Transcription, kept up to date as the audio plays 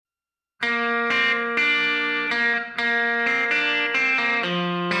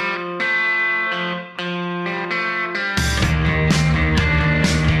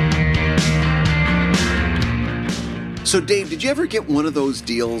So, Dave, did you ever get one of those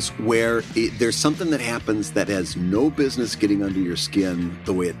deals where there's something that happens that has no business getting under your skin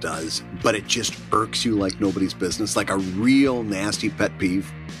the way it does, but it just irks you like nobody's business, like a real nasty pet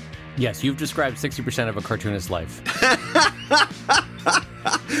peeve? Yes, you've described 60% of a cartoonist's life.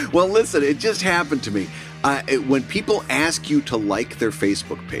 Well, listen, it just happened to me. When people ask you to like their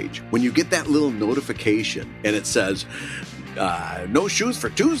Facebook page, when you get that little notification and it says, No Shoes for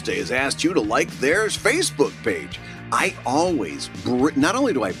Tuesday has asked you to like their Facebook page, I always, not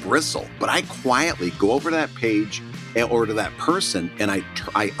only do I bristle, but I quietly go over to that page or to that person and I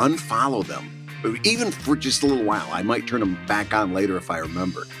unfollow them. Even for just a little while. I might turn them back on later if I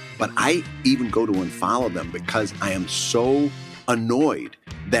remember. But I even go to unfollow them because I am so annoyed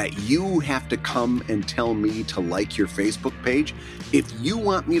that you have to come and tell me to like your Facebook page. If you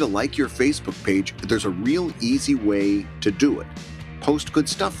want me to like your Facebook page, there's a real easy way to do it. Post good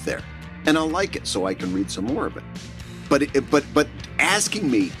stuff there, and I'll like it so I can read some more of it. But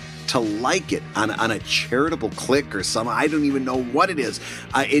asking me to like it on a charitable click or something, I don't even know what it is.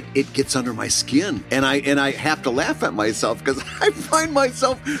 It gets under my skin, and I have to laugh at myself because I find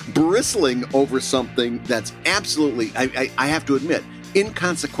myself bristling over something that's absolutely, I have to admit,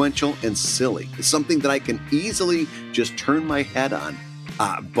 inconsequential and silly. It's something that I can easily just turn my head on,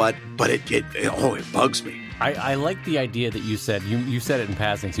 but it bugs me. I like the idea that you said, you said it in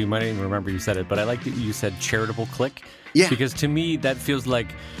passing, so you might not even remember you said it, but I like that you said charitable click. Yeah. Because to me, that feels like,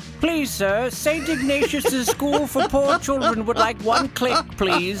 please, sir, St. Ignatius' School for Poor Children would like one click,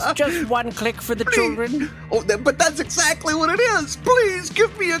 please. Just one click for the children. Oh, but that's exactly what it is. Please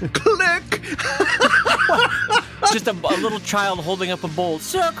give me a click. Just a little child holding up a bowl.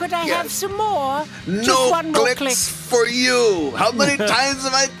 Sir, could I have some more? Just No one more clicks click. for you. How many times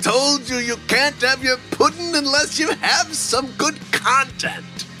have I told you you can't have your pudding unless you have some good content?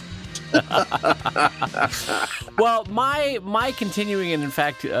 Well, my continuing and in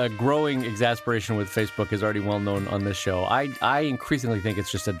fact growing exasperation with Facebook is already well known on this show. I increasingly think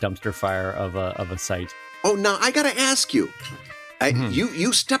it's just a dumpster fire of a site. Oh, now I got to ask you.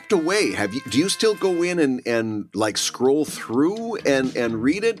 You stepped away. Do you still go in and like scroll through and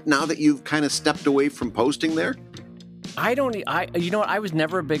read it now that you've kind of stepped away from posting there? You know what? I was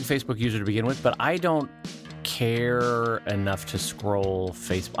never a big Facebook user to begin with, but I don't care enough to scroll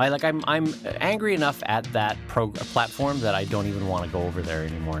Facebook. I'm angry enough at that platform that I don't even want to go over there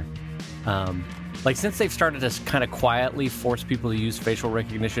anymore. Since they've started to kind of quietly force people to use facial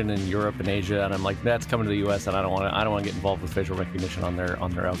recognition in Europe and Asia, and I'm like, that's coming to the U.S. and I don't want to get involved with facial recognition on their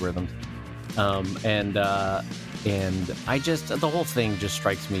algorithms. And I just, the whole thing just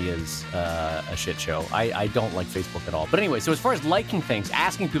strikes me as a shit show. I don't like Facebook at all. But anyway, so as far as liking things,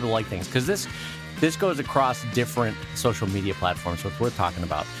 asking people to like things, because this goes across different social media platforms, so it's worth talking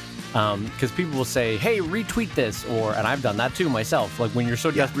about. Because people will say, hey, retweet this, and I've done that too myself. Like when you're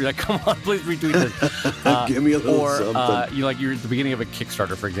so desperate, you're like, come on, please retweet this. Give me a little something. You're at the beginning of a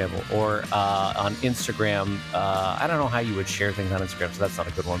Kickstarter, for example, or on Instagram. I don't know how you would share things on Instagram, so that's not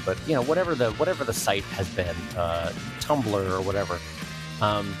a good one. But whatever the site has been, Tumblr or whatever,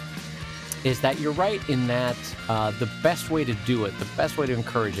 is that you're right in that the best way to do it, the best way to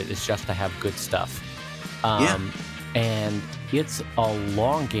encourage it, is just to have good stuff. And it's a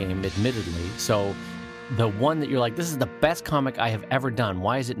long game, admittedly. So the one that you're like, this is the best comic I have ever done.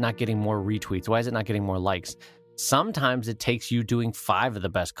 Why is it not getting more retweets? Why is it not getting more likes? Sometimes it takes you doing 5 of the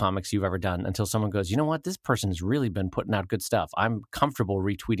best comics you've ever done until someone goes, you know what? This person has really been putting out good stuff. I'm comfortable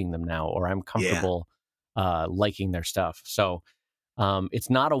retweeting them now, or I'm comfortable liking their stuff. So it's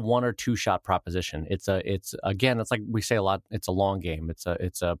not a 1 or 2 shot proposition. It's like we say a lot. It's a long game.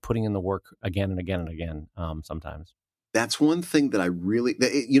 It's a putting in the work again and again and again. Sometimes. That's one thing that I really,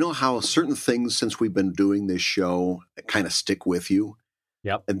 how certain things since we've been doing this show kind of stick with you.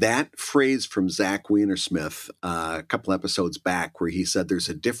 Yep. And that phrase from Zach Wiener-Smith a couple episodes back, where he said there's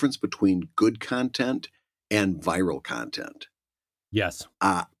a difference between good content and viral content. Yes.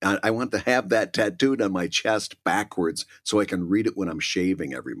 I want to have that tattooed on my chest backwards so I can read it when I'm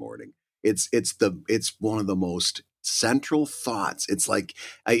shaving every morning. It's one of the most central thoughts. It's like,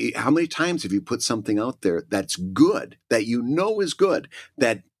 how many times have you put something out there that's good, that is good,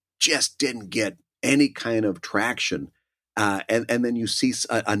 that just didn't get any kind of traction? And then you see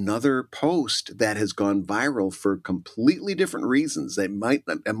another post that has gone viral for completely different reasons. It might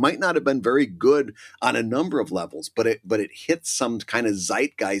not have been very good on a number of levels, but it hit some kind of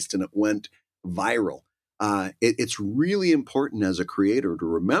zeitgeist and it went viral. It's really important as a creator to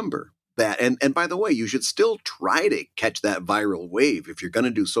remember that. And by the way, you should still try to catch that viral wave if you're going to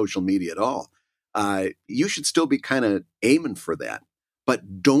do social media at all. You should still be kind of aiming for that.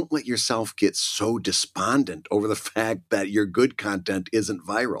 but don't let yourself get so despondent over the fact that your good content isn't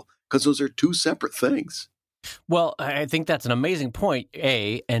viral, because those are two separate things. Well, I think that's an amazing point,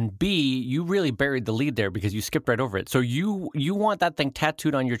 A, and B, you really buried the lead there because you skipped right over it. So you want that thing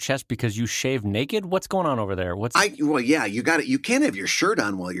tattooed on your chest because you shave naked? What's going on over there? Well, yeah, you got it. You can't have your shirt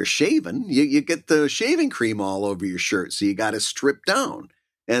on while you're shaving. You get the shaving cream all over your shirt, so you got to strip down.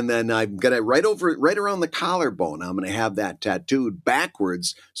 And then I've got it right around the collarbone. I'm going to have that tattooed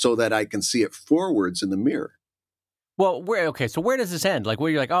backwards so that I can see it forwards in the mirror. Well, so where does this end? Like, where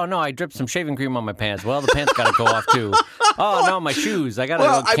you're like, oh, no, I dripped some shaving cream on my pants. Well, the pants got to go off, too. Oh, no, my shoes. I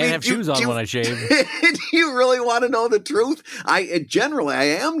can't have shoes on when I shave. Do you really want to know the truth? Generally, I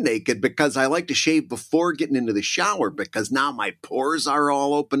am naked because I like to shave before getting into the shower because now my pores are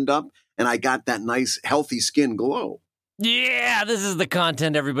all opened up and I got that nice, healthy skin glow. Yeah, this is the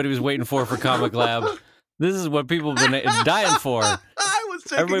content everybody was waiting for Comic Lab. This is what people have been dying for.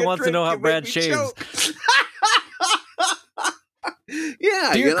 Everybody wants to know how Brad shaves.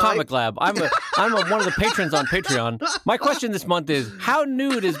 Yeah, Dear Comic Lab, I'm one of the patrons on Patreon. My question this month is, how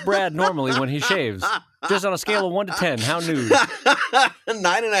nude is Brad normally when he shaves? Just on a scale of 1 to 10, how nude?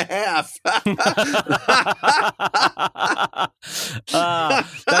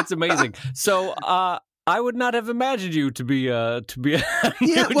 9.5. That's amazing. So, I would not have imagined you to be a nude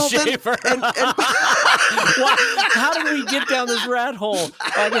shaver. How did we get down this rat hole?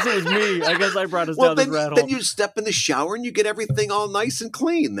 I guess it was me. I guess I brought us down this rat hole. Then you step in the shower and you get everything all nice and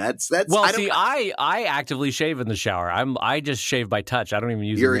clean. That's. Well, I actively shave in the shower. I just shave by touch. I don't even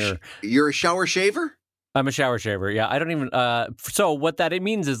use a mirror. You're a shower shaver? I'm a shower shaver. Yeah, I don't even. So what that it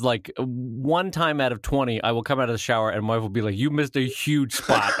means is like 1 time out of 20, I will come out of the shower and my wife will be like, "You missed a huge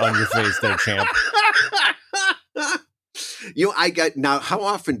spot on your face, there, champ." Now. How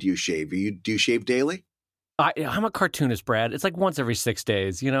often do you shave? Do you shave daily? I'm a cartoonist, Brad. It's like once every 6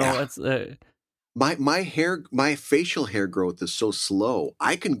 days. You know, yeah. It's my facial hair growth is so slow.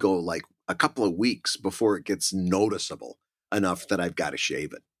 I can go like a couple of weeks before it gets noticeable enough that I've got to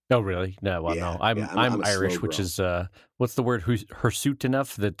shave it. Oh, really? No, well, no. I'm Irish, which is what's the word? Hirsute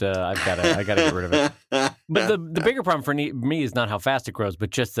enough that I gotta get rid of it. But the bigger problem for me is not how fast it grows, but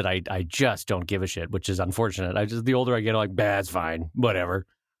just that I just don't give a shit, which is unfortunate. The older I get, I'm like, it's fine, whatever.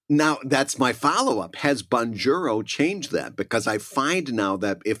 Now that's my follow-up. Has Bonjoro changed that? Because I find now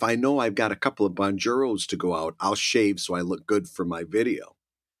that if I know I've got a couple of Bonjoros to go out, I'll shave so I look good for my video.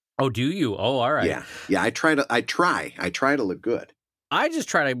 Oh, do you? Oh, all right. Yeah. I try to look good. I just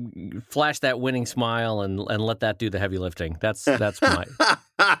try to flash that winning smile and let that do the heavy lifting. That's my.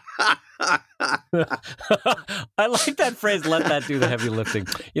 I like that phrase. Let that do the heavy lifting.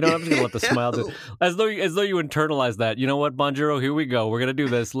 You know, I'm just gonna let the smile do. As though you internalize that. You know what, Bonjoro? Here we go. We're gonna do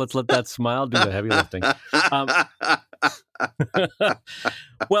this. Let's let that smile do the heavy lifting.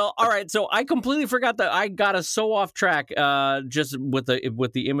 Well, all right. So I completely forgot that I got us so off track just with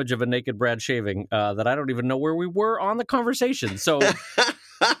the image of a naked Brad shaving that I don't even know where we were on the conversation. So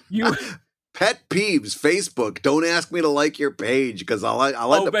you. Pet peeves, Facebook. Don't ask me to like your page because I'll end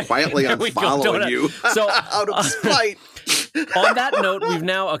up quietly unfollowing you. So out of spite. On that note, we've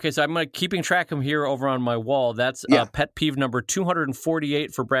now so I'm keeping track of them here over on my wall. That's pet peeve number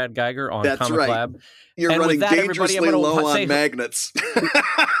 248 for Brad Geiger on Comic Lab. You're running dangerously low on magnets.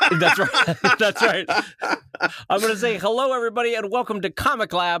 That's right. That's right. I'm going to say hello, everybody, and welcome to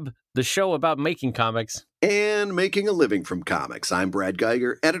Comic Lab, the show about making comics. And making a living from comics. I'm Brad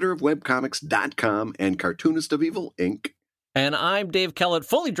Geiger, editor of webcomics.com and cartoonist of Evil, Inc. And I'm Dave Kellett,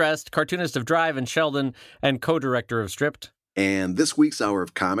 fully dressed, cartoonist of Drive and Sheldon, and co-director of Stripped. And this week's Hour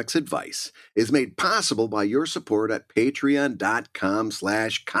of Comics Advice is made possible by your support at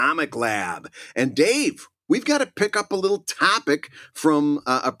patreon.com/comiclab. And Dave, we've got to pick up a little topic from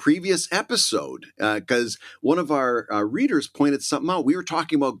a previous episode because one of our readers pointed something out. We were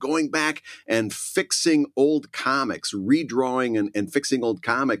talking about going back and fixing old comics, redrawing and fixing old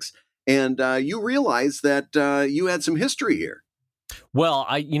comics. And you realized that you had some history here. Well,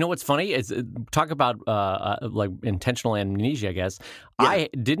 you know what's funny is talk about like intentional amnesia, I guess. Yeah. I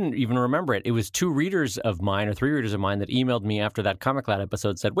didn't even remember it. It was 2 readers of mine or 3 readers of mine that emailed me after that Comic Lab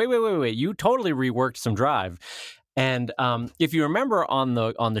episode said, wait, you totally reworked some Drive. And if you remember on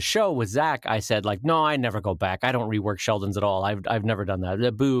the show with Zach, I said like, no, I never go back. I don't rework Sheldon's at all. I've never done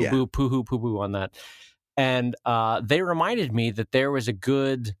that. Boo, poo-hoo on that. And they reminded me that there was a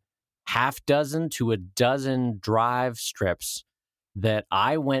good half dozen to a dozen Drive strips that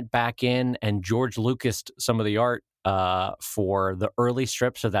I went back in and George Lucased some of the art for the early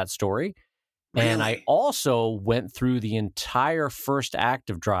strips of that story. Really? And I also went through the entire first act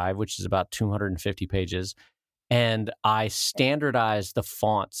of Drive, which is about 250 pages, and I standardized the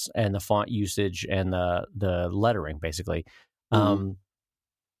fonts and the font usage and the lettering, basically.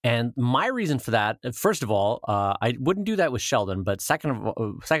 And my reason for that, first of all, I wouldn't do that with Sheldon, but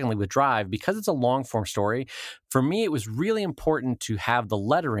secondly with Drive, because it's a long form story, for me, it was really important to have the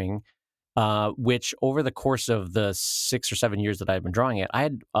lettering, which over the course of the 6 or 7 years that I've been drawing it, I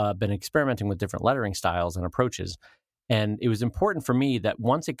had been experimenting with different lettering styles and approaches. And it was important for me that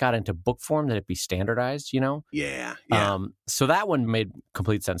once it got into book form, that it be standardized, Yeah. So that one made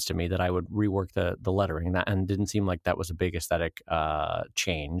complete sense to me, that I would rework the lettering, and didn't seem like that was a big aesthetic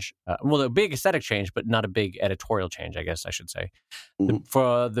change. A big aesthetic change, but not a big editorial change, I guess I should say.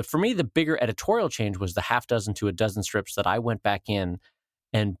 For me, the bigger editorial change was the half dozen to a dozen strips that I went back in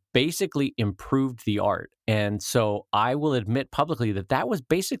and basically improved the art. And so I will admit publicly that was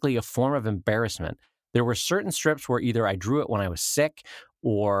basically a form of embarrassment. There were certain strips where either I drew it when I was sick,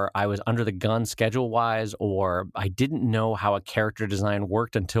 or I was under the gun schedule-wise, or I didn't know how a character design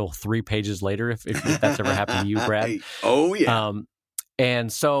worked until 3 pages later, if that's ever happened to you, Brad. Oh, yeah. And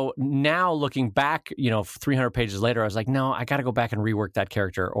so now looking back, 300 pages later, I was like, no, I got to go back and rework that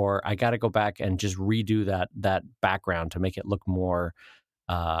character, or I got to go back and just redo that background to make it look more,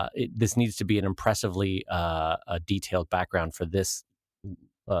 this needs to be an impressively detailed background for this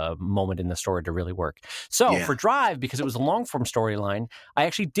moment in the story to really work. So for Drive, because it was a long form storyline, I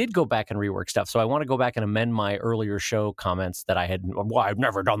actually did go back and rework stuff. So I want to go back and amend my earlier show comments that I had, I've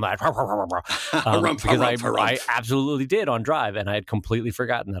never done that. Because I absolutely did on Drive, and I had completely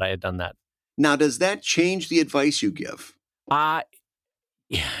forgotten that I had done that. Now, does that change the advice you give? I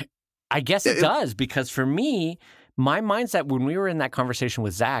guess it does, because for me, my mindset when we were in that conversation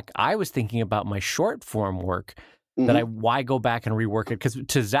with Zach, I was thinking about my short form work. Why go back and rework it? Because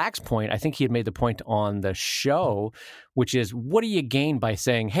to Zach's point, I think he had made the point on the show, which is, what do you gain by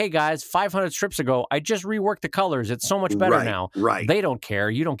saying, hey guys, 500 strips ago, I just reworked the colors. It's so much better now. Right. They don't care.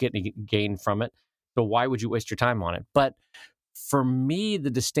 You don't get any gain from it. So why would you waste your time on it? But for me, the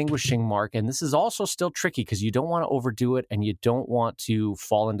distinguishing mark, and this is also still tricky because you don't want to overdo it and you don't want to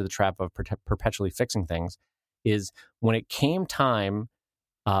fall into the trap of perpetually fixing things, is when it came time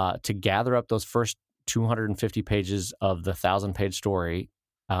to gather up those first 250 pages of the 1,000-page story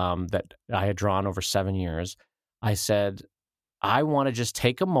that I had drawn over 7 years, I said, I want to just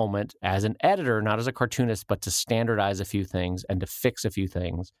take a moment as an editor, not as a cartoonist, but to standardize a few things and to fix a few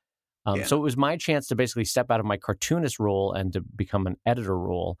things. So it was my chance to basically step out of my cartoonist role and to become an editor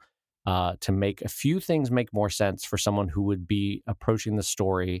role, to make a few things make more sense for someone who would be approaching the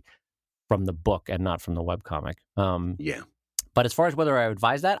story from the book and not from the webcomic. But as far as whether I would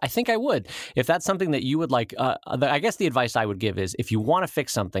advise that, I think I would. If that's something that you would like, I guess the advice I would give is, if you want to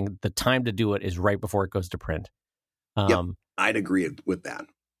fix something, the time to do it is right before it goes to print. I'd agree with that.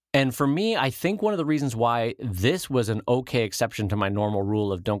 And for me, I think one of the reasons why this was an okay exception to my normal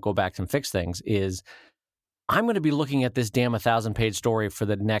rule of don't go back and fix things is, I'm going to be looking at this damn 1,000-page story for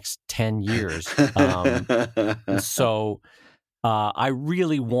the next 10 years. So I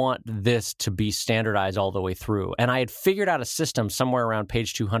really want this to be standardized all the way through. And I had figured out a system somewhere around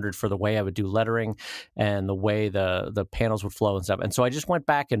page 200 for the way I would do lettering and the way the panels would flow and stuff. And so I just went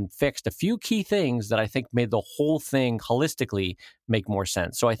back and fixed a few key things that I think made the whole thing holistically make more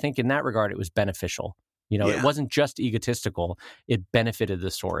sense. So I think in that regard, it was beneficial. It wasn't just egotistical. It benefited the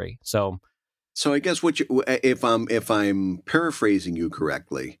story. So I guess if I'm paraphrasing you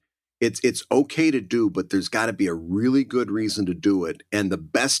correctly, it's okay to do, but there's got to be a really good reason to do it, and the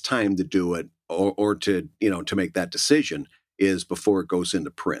best time to do it, or to make that decision, is before it goes into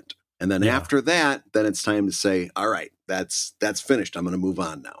print. And then after that, then it's time to say, all right, that's finished. I'm going to move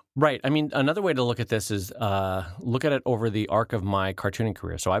on now. Right. I mean, another way to look at this is look at it over the arc of my cartooning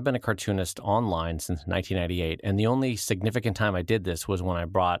career. So I've been a cartoonist online since 1998, and the only significant time I did this was when I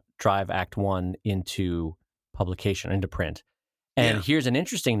brought Drive Act 1 into publication, into print. And here's an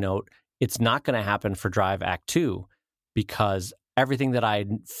interesting note. It's not going to happen for Drive Act 2, because everything that I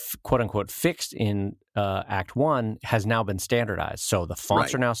quote-unquote fixed in Act 1 has now been standardized. So the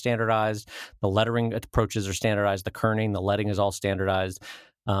fonts are now standardized. The lettering approaches are standardized. The kerning, the leading is all standardized.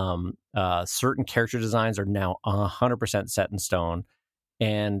 Certain character designs are now 100% set in stone.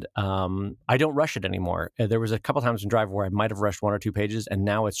 And I don't rush it anymore. There was a couple times in Drive where I might have rushed 1 or 2 pages, and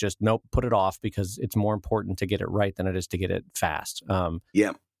now it's just, nope, put it off, because it's more important to get it right than it is to get it fast.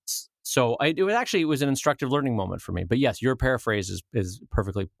 So it was an instructive learning moment for me. But yes, your paraphrase is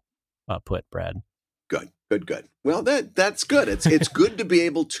perfectly put, Brad. Good. Well, that's good. It's good to be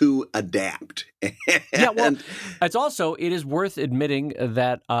able to adapt. Yeah, well, it is worth admitting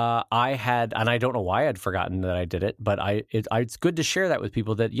that I had, and I don't know why I'd forgotten that I did it, but it's good to share that with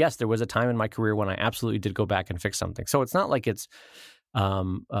people that, yes, there was a time in my career when I absolutely did go back and fix something. So it's not like it's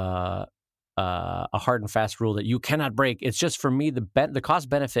a hard and fast rule that you cannot break. It's just, for me, the cost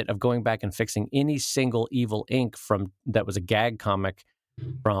benefit of going back and fixing any single Evil Inc. that was a gag comic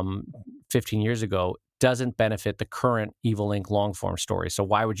from 15 years ago doesn't benefit the current Evil Inc. long form story. So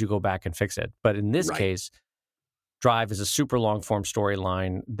why would you go back and fix it? But in this case, Drive is a super long form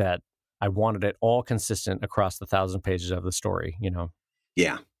storyline that I wanted it all consistent across the 1,000 pages of the story,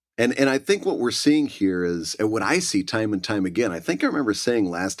 Yeah. And I think what we're seeing here is, and what I see time and time again, I think I remember saying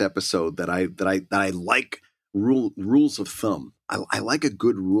last episode that I like rules of thumb. I like a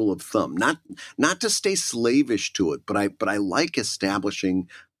good rule of thumb, not to stay slavish to it, but I like establishing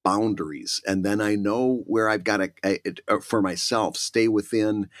boundaries, and then I know where I've got to for myself stay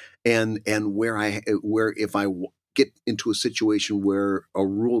within, and where if I get into a situation where a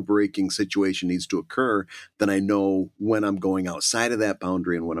rule breaking situation needs to occur, then I know when I'm going outside of that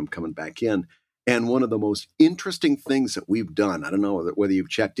boundary and when I'm coming back in. And one of the most interesting things that we've done, I don't know whether you've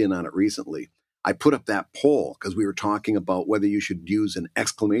checked in on it recently, I put up that poll because we were talking about whether you should use an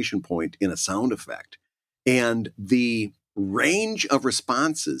exclamation point in a sound effect, and the range of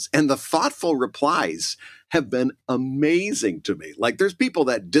responses and the thoughtful replies have been amazing to me. Like, there's people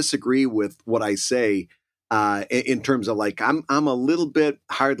that disagree with what I say in terms of, like, I'm a little bit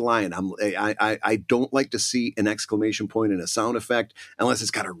hard line. I don't like to see an exclamation point in a sound effect unless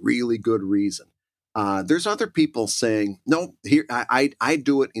it's got a really good reason. There's other people saying, no, here I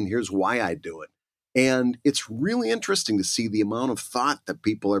do it, and here's why I do it. And it's really interesting to see the amount of thought that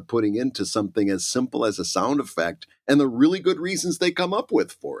people are putting into something as simple as a sound effect and the really good reasons they come up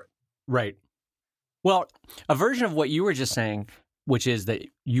with for it. Right. Well, a version of what you were just saying, which is that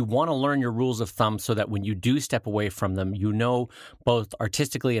you want to learn your rules of thumb so that when you do step away from them, you know both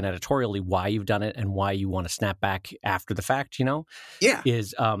artistically and editorially why you've done it and why you want to snap back after the fact, Yeah.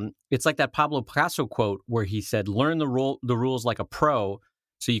 It's like that Pablo Picasso quote where he said, learn the rules like a pro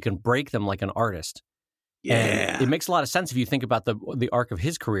so you can break them like an artist. Yeah. And it makes a lot of sense if you think about the arc of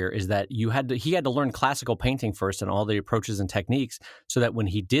his career, is that he had to learn classical painting first and all the approaches and techniques so that when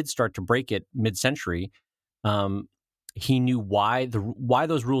he did start to break it mid-century, he knew why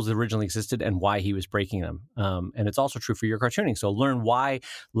those rules originally existed and why he was breaking them. And it's also true for your cartooning. So learn why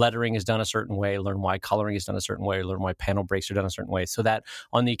lettering is done a certain way, learn why coloring is done a certain way, learn why panel breaks are done a certain way, so that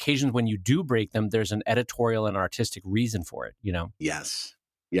on the occasions when you do break them, there's an editorial and artistic reason for it,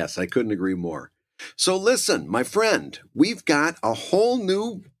 Yes, I couldn't agree more. So listen, my friend, we've got a whole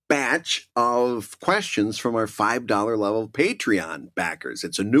new batch of questions from our $5 level Patreon backers.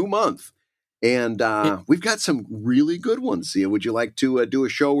 It's a new month. And we've got some really good ones. Would you like to do a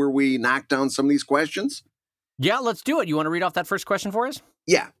show where we knock down some of these questions? Yeah, let's do it. You want to read off that first question for us?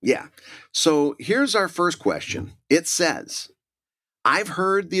 Yeah. So here's our first question. It says, I've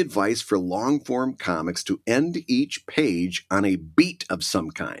heard the advice for long-form comics to end each page on a beat of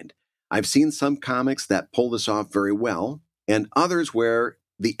some kind. I've seen some comics that pull this off very well, and others where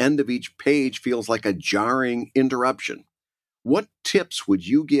the end of each page feels like a jarring interruption. What tips would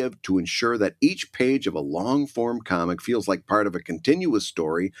you give to ensure that each page of a long-form comic feels like part of a continuous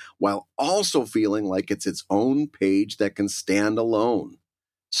story while also feeling like it's its own page that can stand alone?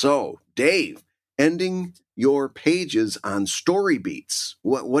 So, Dave, ending your pages on story beats,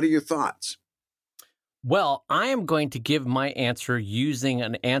 what are your thoughts? Well, I am going to give my answer using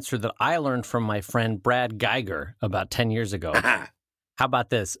an answer that I learned from my friend Brad Geiger about 10 years ago. How about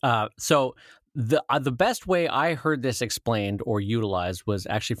this? So the best way I heard this explained or utilized was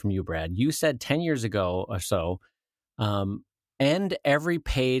actually from you, Brad. You said 10 years ago or so, end every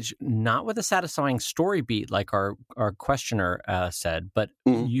page not with a satisfying story beat like our questioner said, but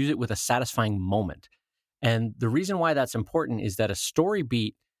use it with a satisfying moment. And the reason why that's important is that a story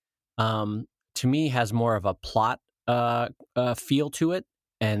beat, to me, has more of a plot feel to it,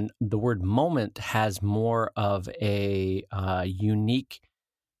 and the word moment has more of a unique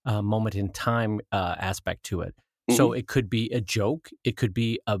moment in time aspect to it. So it could be a joke. It could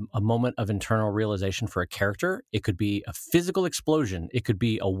be a moment of internal realization for a character. It could be a physical explosion. It could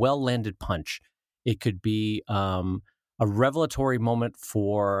be a well-landed punch. It could be a revelatory moment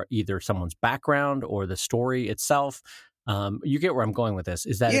for either someone's background or the story itself. You get where I'm going with this,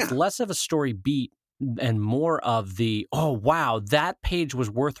 is that it's less of a story beat and more of the, oh, wow, that page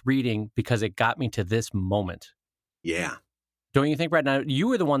was worth reading because it got me to this moment. Yeah. Don't you think, Brad? Now, you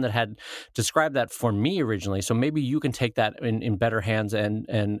were the one that had described that for me originally, so maybe you can take that in better hands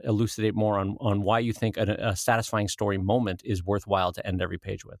and elucidate more on why you think a satisfying story moment is worthwhile to end every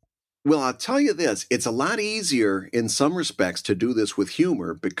page with. Well, I'll tell you this. It's a lot easier in some respects to do this with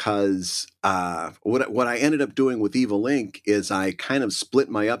humor because what I ended up doing with Evil Inc. is I kind of split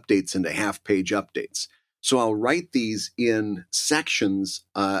my updates into half-page updates. So I'll write these in sections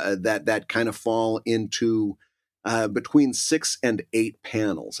that kind of fall into between 6 and 8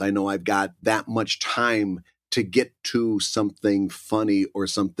 panels. I know I've got that much time to get to something funny or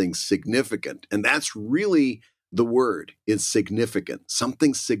something significant. And that's really the word, is significant.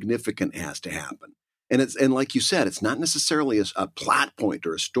 Something significant has to happen. And like you said, it's not necessarily a plot point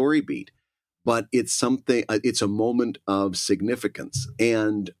or a story beat, but it's something, it's a moment of significance.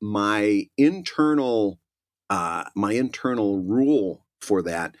 And my internal rule for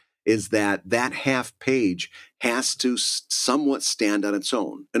that is that half page has to somewhat stand on its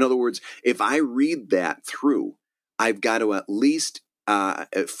own. In other words, if I read that through, I've got to at least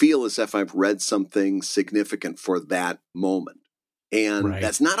feel as if I've read something significant for that moment. And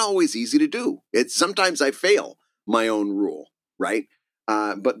that's not always easy to do. Sometimes I fail my own rule, right?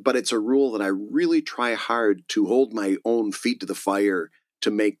 But it's a rule that I really try hard to hold my own feet to the fire to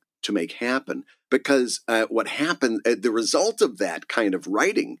make happen. Because what happened, the result of that kind of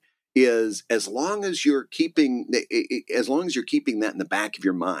writing is as long as you're keeping that in the back of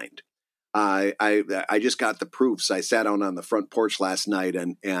your mind. I just got the proofs. I sat down on the front porch last night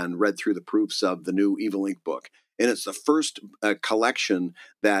and read through the proofs of the new Evil Inc. book. And it's the first collection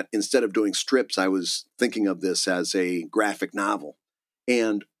that instead of doing strips, I was thinking of this as a graphic novel.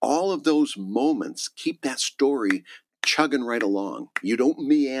 And all of those moments keep that story chugging right along. You don't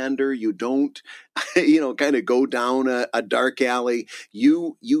meander. You don't, kind of go down a dark alley.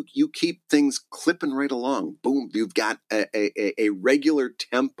 You keep things clipping right along. Boom. You've got a regular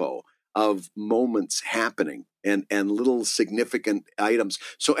tempo of moments happening and little significant items.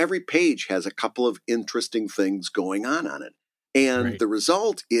 So every page has a couple of interesting things going on it. And the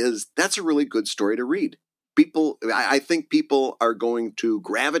result is that's a really good story to read. I think people are going to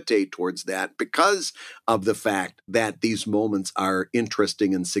gravitate towards that because of the fact that these moments are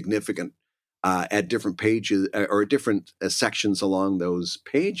interesting and significant at different pages or different sections along those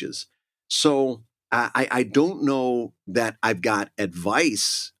pages. So I don't know that I've got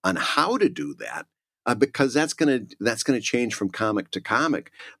advice on how to do that because that's gonna change from comic to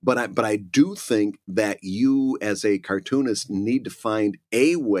comic. But I do think that you as a cartoonist need to find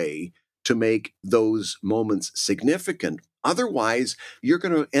a way to make those moments significant. Otherwise, you're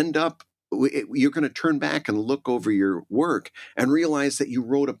going to turn back and look over your work and realize that you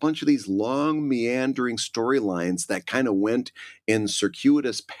wrote a bunch of these long, meandering storylines that kind of went in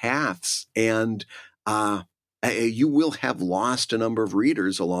circuitous paths, and you will have lost a number of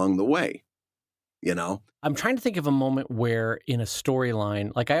readers along the way. I'm trying to think of a moment where in a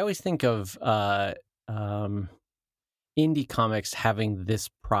storyline, like I always think of indie comics having this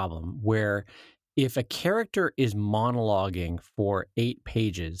problem where if a character is monologuing for 8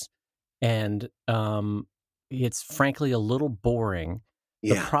 pages and it's frankly a little boring,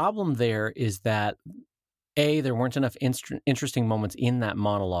 the problem there is that there weren't enough interesting moments in that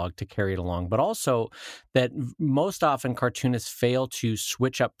monologue to carry it along, but also that most often cartoonists fail to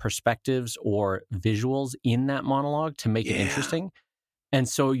switch up perspectives or visuals in that monologue to make it interesting. And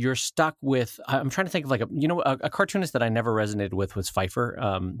so you're stuck with, I'm trying to think of a cartoonist that I never resonated with was Pfeiffer,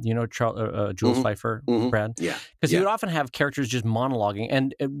 Jules Pfeiffer, Brad? Yeah. Because he would often have characters just monologuing.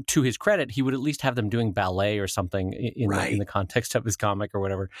 And to his credit, he would at least have them doing ballet or something in the context of his comic or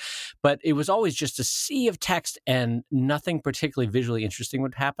whatever. But it was always just a sea of text and nothing particularly visually interesting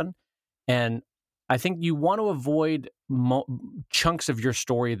would happen. And I think you want to avoid chunks of your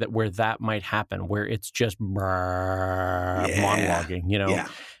story where that might happen, where it's just monologuing,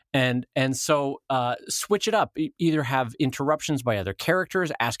 and so switch it up. Either have interruptions by other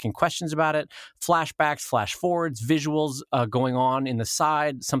characters asking questions about it, flashbacks, flash forwards, visuals going on in the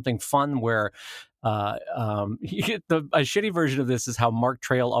side, something fun where. A shitty version of this is how Mark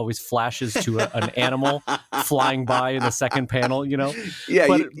Trail always flashes to an animal flying by in the second panel, Yeah,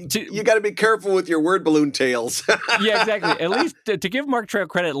 but you got to be careful with your word balloon tales. Yeah, exactly. At least to give Mark Trail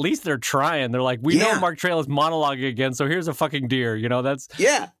credit, at least they're trying. They're like, we know Mark Trail is monologuing again, so here's a fucking deer. That's...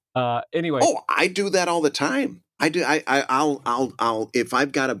 Yeah. Anyway. Oh, I do that all the time. I do. I'll. If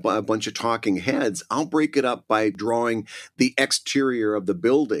I've got a bunch of talking heads, I'll break it up by drawing the exterior of the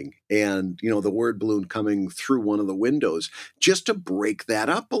building and the word balloon coming through one of the windows, just to break that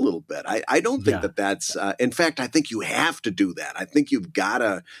up a little bit. I don't think that's. In fact, I think you have to do that. I think you've got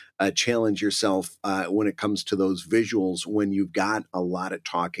to challenge yourself when it comes to those visuals when you've got a lot of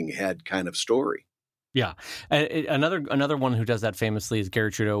talking head kind of story. Yeah. Another one who does that famously is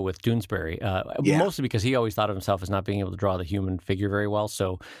Gary Trudeau with Doonesbury, mostly because he always thought of himself as not being able to draw the human figure very well.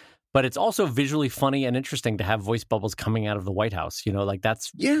 So, but it's also visually funny and interesting to have voice bubbles coming out of the White House, like that's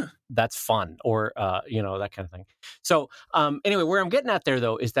fun, or, that kind of thing. So anyway, where I'm getting at there,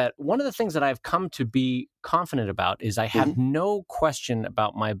 though, is that one of the things that I've come to be confident about is I have no question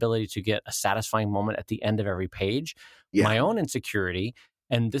about my ability to get a satisfying moment at the end of every page. Yeah. My own insecurity,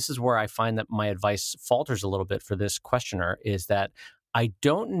 and this is where I find that my advice falters a little bit for this questioner, is that I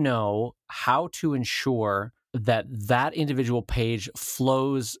don't know how to ensure that individual page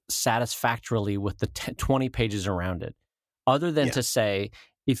flows satisfactorily with the 20 pages around it, other than to say,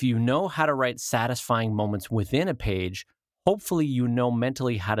 if you know how to write satisfying moments within a page, hopefully you know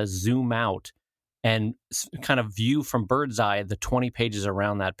mentally how to zoom out and kind of view from bird's eye the 20 pages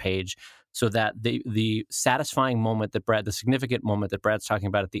around that page, so that the satisfying moment the significant moment that Brad's talking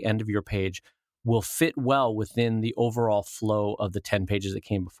about at the end of your page will fit well within the overall flow of the 10 pages that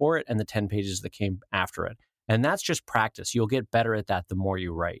came before it and the 10 pages that came after it. And that's just practice. You'll get better at that the more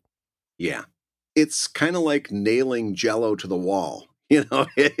you write. Yeah. It's kind of like nailing Jell-O to the wall.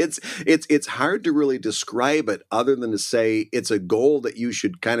 It's hard to really describe it other than to say it's a goal that you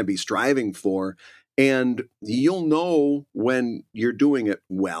should kind of be striving for. And you'll know when you're doing it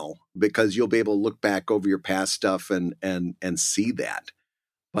well, because you'll be able to look back over your past stuff and see that.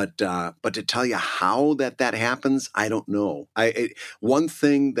 But to tell you how that happens, I don't know. One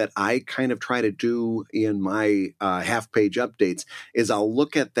thing that I kind of try to do in my half-page updates is I'll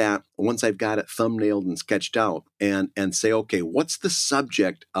look at that once I've got it thumbnailed and sketched out, and say, okay, what's the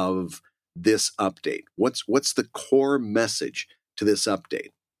subject of this update? What's the core message to this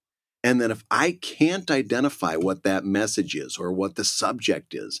update? And then if I can't identify what that message is or what the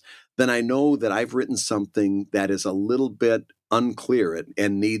subject is, then I know that I've written something that is a little bit unclear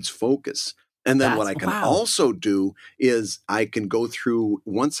and needs focus. And then what I can also do is I can go through,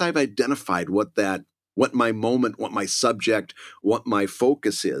 once I've identified what my moment, what my subject, what my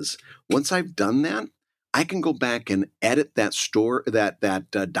focus is, once I've done that, I can go back and edit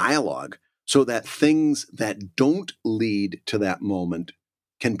that dialogue so that things that don't lead to that moment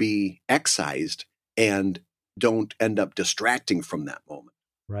can be excised and don't end up distracting from that moment.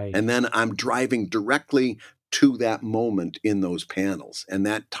 Right. And then I'm driving directly to that moment in those panels, and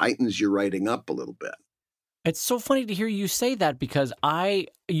that tightens your writing up a little bit. It's so funny to hear you say that, because I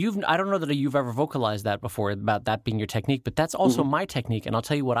don't know that you've ever vocalized that before about that being your technique, but that's also my technique. And I'll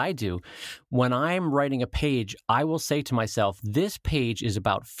tell you what I do. When I'm writing a page, I will say to myself, this page is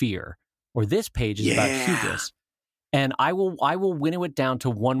about fear, or this page is about hubris. And I will winnow it down to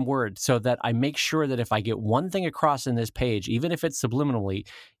one word, so that I make sure that if I get one thing across in this page, even if it's subliminally,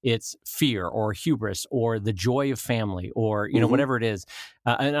 it's fear or hubris or the joy of family, or whatever it is.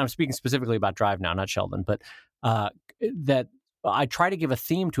 And I'm speaking specifically about Drive now, not Sheldon, but that I try to give a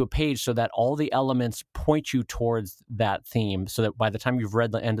theme to a page so that all the elements point you towards that theme, so that by the time you've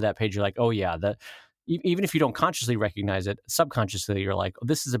read the end of that page, you're like, oh yeah, even if you don't consciously recognize it, subconsciously you're like, oh,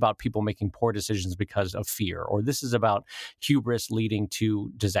 this is about people making poor decisions because of fear, or this is about hubris leading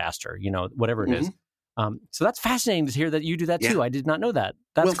to disaster, whatever it is. So that's fascinating to hear that you do that too. I did not know that.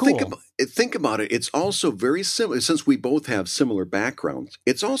 That's cool. Think about it. It's also very similar, since we both have similar backgrounds.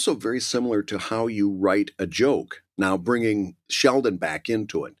 It's also very similar to how you write a joke. Now, bringing Sheldon back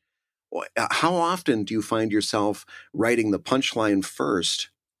into it, how often do you find yourself writing the punchline first?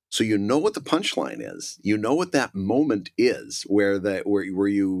 So you know what the punchline is. You know what that moment is where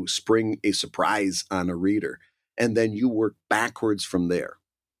you spring a surprise on a reader, and then you work backwards from there.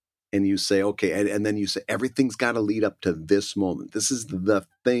 And you say, okay, and then you say, everything's got to lead up to this moment. This is the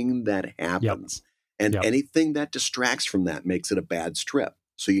thing that happens. Yep. And anything that distracts from that makes it a bad strip.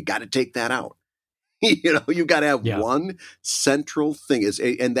 So you got to take that out. You got to have one central thing,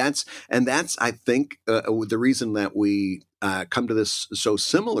 and that's I think the reason that we come to this so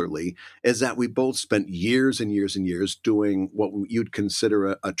similarly is that we both spent years and years and years doing what you'd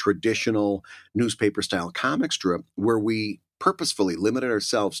consider a traditional newspaper style comic strip, where we purposefully limited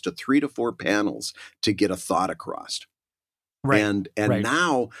ourselves to 3 to 4 panels to get a thought across. Right. And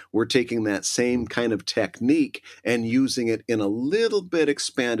now we're taking that same kind of technique and using it in a little bit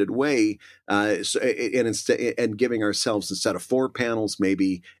expanded way, and giving ourselves, instead of 4 panels,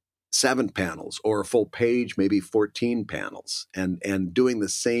 maybe 7 panels, or a full page, maybe 14 panels, and doing the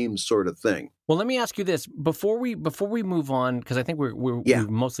same sort of thing. Well, let me ask you this before we move on, because I think we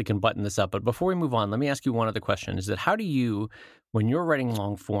mostly can button this up. But before we move on, let me ask you one other question: is that how do you, when you're writing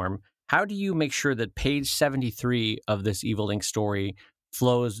long form, how do you make sure that page 73 of this Evil Inc. story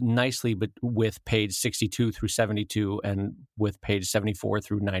flows nicely, but with page 62 through 72 and with page 74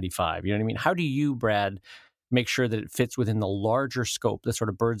 through 95? You know what I mean? How do you, Brad, make sure that it fits within the larger scope, the sort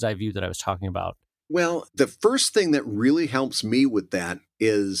of bird's eye view that I was talking about? Well, the first thing that really helps me with that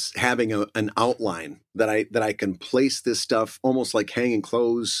is having an outline that I can place this stuff almost like hanging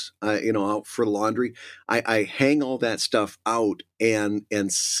clothes, out for laundry. I hang all that stuff out and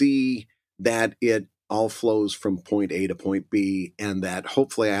see that it all flows from point A to point B, and that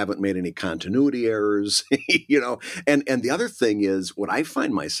hopefully I haven't made any continuity errors, And the other thing is, what I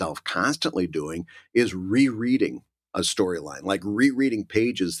find myself constantly doing is rereading a storyline, like rereading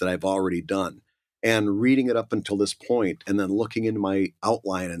pages that I've already done, and reading it up until this point, and then looking into my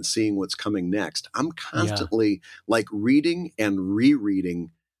outline and seeing what's coming next. I'm constantly like reading and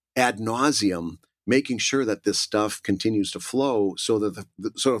rereading ad nauseum, making sure that this stuff continues to flow, so that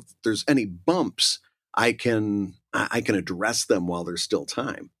so if there's any bumps, I can address them while there's still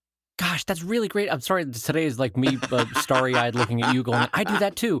time. Gosh, that's really great. I'm sorry, today is like me starry-eyed looking at you going, I do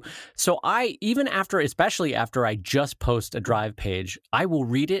that too. So especially after I just post a drive page, I will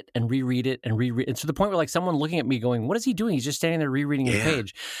read it and reread it and reread it. To the point where like someone looking at me going, what is he doing? He's just standing there rereading the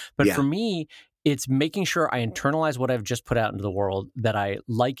page. But for me, it's making sure I internalize what I've just put out into the world, that I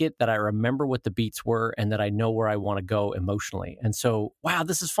like it, that I remember what the beats were, and that I know where I want to go emotionally. And so, wow,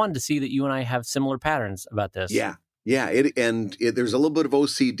 this is fun to see that you and I have similar patterns about this. Yeah. Yeah, there's a little bit of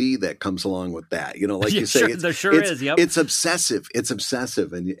OCD that comes along with that. Like you say, there sure is. Yep. It's obsessive. It's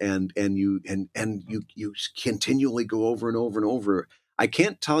obsessive, and you continually go over and over and over. I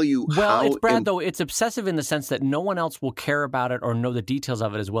can't tell you how. Well, Brad, though, it's obsessive in the sense that no one else will care about it or know the details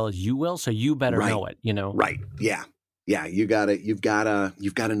of it as well as you will. So you better know it. Right? Yeah. Yeah, you've got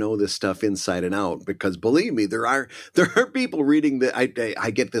to know this stuff inside and out, because believe me, there are people reading that.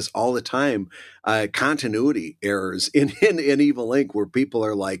 I get this all the time, continuity errors in Evil Inc., where people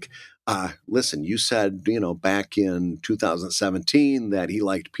are like, listen, you said, back in 2017 that he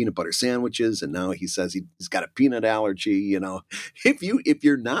liked peanut butter sandwiches, and now he says he's got a peanut allergy. If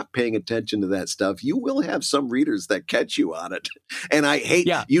you're not paying attention to that stuff, you will have some readers that catch you on it. And I hate,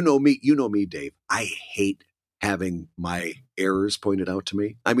 you know me, Dave. I hate having my errors pointed out to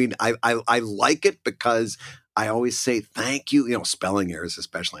me. I mean, I like it because I always say thank you. Spelling errors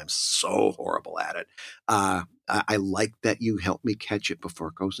especially, I'm so horrible at it. I like that you help me catch it before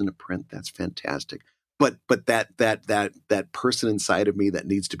it goes into print. That's fantastic. But that person inside of me that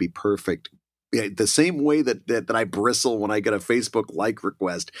needs to be perfect, the same way that I bristle when I get a Facebook like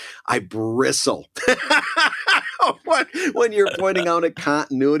request, I bristle when you're pointing out a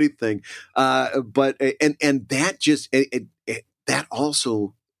continuity thing. But that just that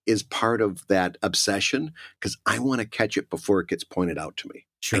also is part of that obsession, because I want to catch it before it gets pointed out to me.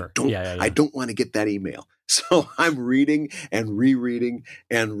 Sure. I don't want to get that email. So I'm reading and rereading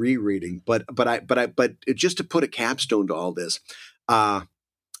and rereading. But just to put a capstone to all this,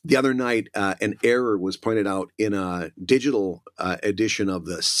 the other night, an error was pointed out in a digital edition of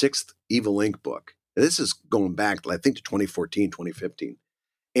the 6th Evil Inc. book. This is going back, I think, to 2014, 2015.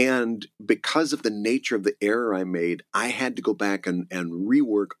 And because of the nature of the error I made, I had to go back and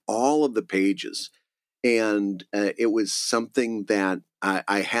rework all of the pages. And it was something that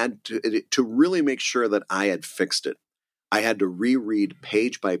I had to really make sure that I had fixed it. I had to reread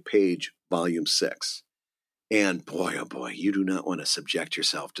page by page, volume 6. And boy, oh boy, you do not want to subject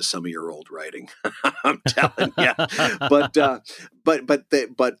yourself to some of your old writing. I'm telling you. But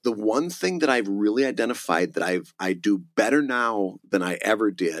the one thing that I've really identified that I do better now than I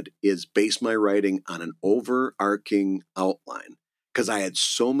ever did is base my writing on an overarching outline. Because I had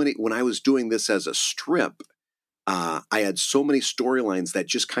so many, when I was doing this as a strip, I had so many storylines that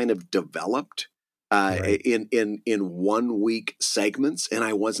just kind of developed in 1 week segments, and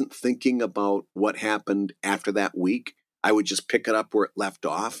I wasn't thinking about what happened after that week. I would just pick it up where it left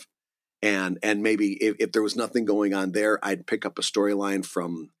off, and maybe if there was nothing going on there, I'd pick up a storyline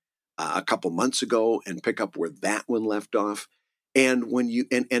from a couple months ago and pick up where that one left off. And when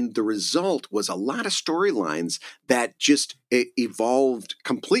and the result was a lot of storylines that just evolved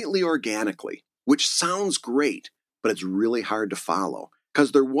completely organically, which sounds great, but it's really hard to follow.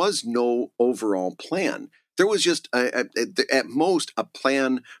 Because there was no overall plan. There was just, at most, a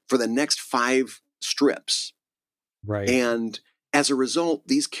plan for the next 5 strips. Right. And as a result,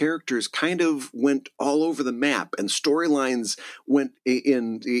 these characters kind of went all over the map, and storylines went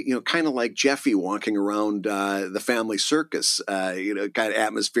in, kind of like Jeffy walking around the family circus, kind of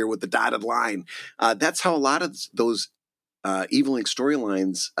atmosphere with the dotted line. That's how a lot of those Evil Inc.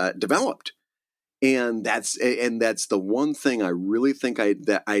 storylines developed. And that's the one thing I really think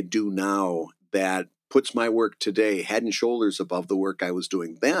that I do now that puts my work today head and shoulders above the work I was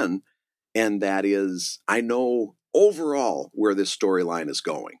doing then. And that is, I know overall where this storyline is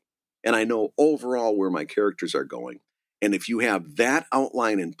going. And I know overall where my characters are going. And if you have that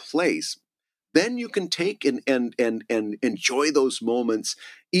outline in place, then you can take and enjoy those moments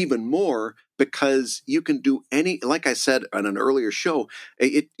even more, because you can do like I said on an earlier show,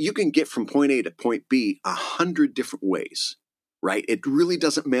 you can get from point A to point B 100 different ways, right? It really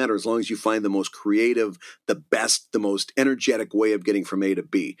doesn't matter as long as you find the most creative, the best, the most energetic way of getting from A to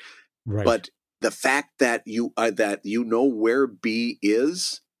B. Right. But the fact that you know where B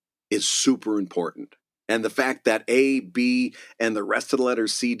is super important. And the fact that A, B, and the rest of the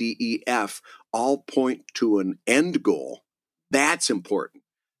letters C, D, E, F all point to an end goal, that's important.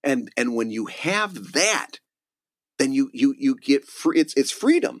 And when you have that, then you get free. It's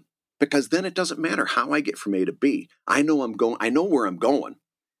freedom, because then it doesn't matter how I get from A to B. I know where I'm going,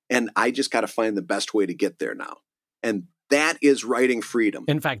 and I just got to find the best way to get there now. And that is writing freedom.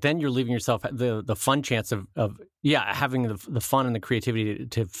 In fact, then you're leaving yourself the fun chance of having the fun and the creativity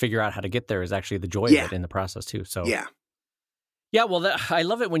to figure out how to get there is actually the joy of it in the process too. So yeah. Well, I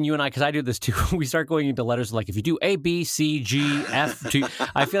love it when you and I, because I do this too. We start going into letters like if you do A, B, C, G, F, G.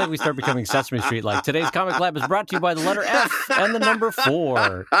 I feel like we start becoming Sesame Street. Like today's Comic Lab is brought to you by the letter F and the number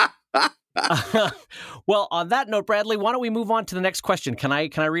 4. Well, on that note, Bradley, why don't we move on to the next question? Can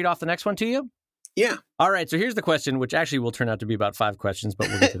I read off the next one to you? Yeah. All right. So here's the question, which actually will turn out to be about 5 questions, but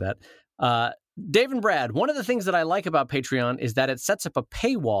we'll get to that. Dave and Brad, one of the things that I like about Patreon is that it sets up a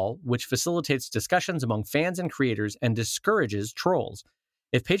paywall, which facilitates discussions among fans and creators and discourages trolls.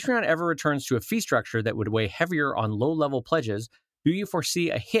 If Patreon ever returns to a fee structure that would weigh heavier on low-level pledges, do you foresee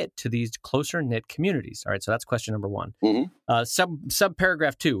a hit to these closer-knit communities? All right, so that's question number 1. Mm-hmm.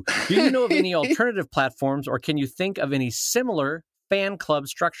 Sub-paragraph 2. Do you know of any alternative platforms, or can you think of any similar fan club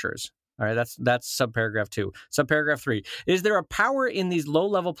structures? All right, that's subparagraph 2. Subparagraph 3. Is there a power in these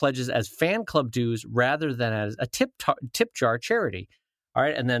low-level pledges as fan club dues rather than as a tip jar charity? All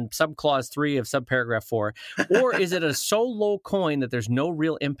right, and then subclause 3 of subparagraph 4. Or is it a so low coin that there's no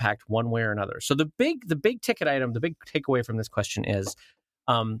real impact one way or another? So the big ticket item, the big takeaway from this question is,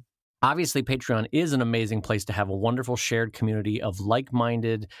 obviously Patreon is an amazing place to have a wonderful shared community of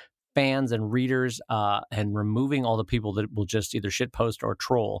like-minded fans and readers, and removing all the people that will just either shitpost or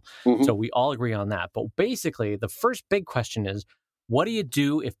troll. Mm-hmm. So we all agree on that. But basically, the first big question is, what do you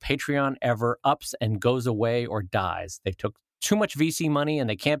do if Patreon ever ups and goes away or dies? They took too much VC money and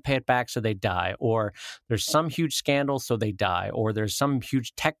they can't pay it back, so they die. Or there's some huge scandal, so they die. Or there's some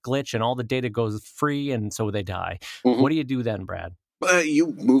huge tech glitch and all the data goes free, and so they die. Mm-hmm. What do you do then, Brad?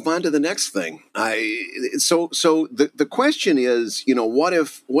 You move on to the next thing. So the question is, what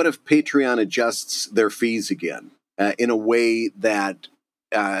if Patreon adjusts their fees again in a way that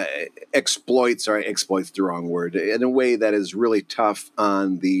exploits the wrong word, in a way that is really tough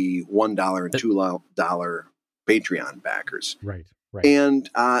on the $1 and $2 Patreon backers. Right. Right. And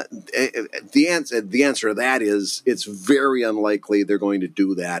the answer to that is it's very unlikely they're going to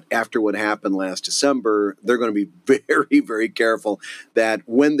do that. After what happened last December, they're going to be very, very careful that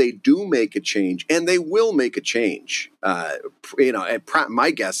when they do make a change, and they will make a change,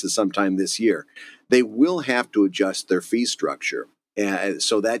 my guess is sometime this year, they will have to adjust their fee structure.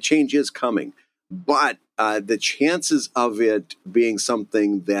 So that change is coming. But the chances of it being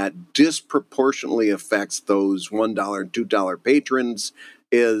something that disproportionately affects those $1 and $2 patrons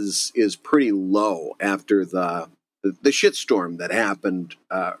is pretty low after the shitstorm that happened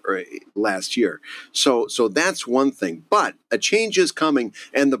last year. So that's one thing. But a change is coming.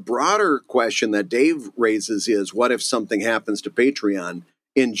 And the broader question that Dave raises is, what if something happens to Patreon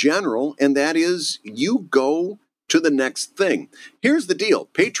in general? And that is, you go to the next thing. Here's the deal.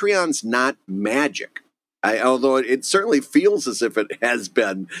 Patreon's not magic. Although it certainly feels as if it has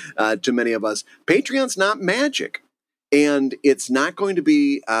been to many of us. Patreon's not magic. And it's not going to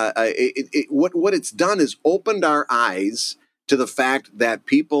be, what it's done is opened our eyes to the fact that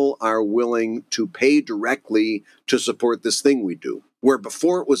people are willing to pay directly to support this thing we do. Where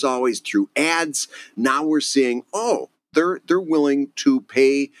before it was always through ads, now we're seeing, they're willing to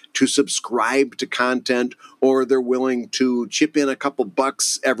pay to subscribe to content, or they're willing to chip in a couple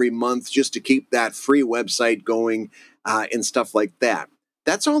bucks every month just to keep that free website going and stuff like that.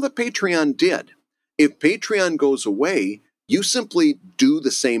 That's all that Patreon did. If Patreon goes away, You simply do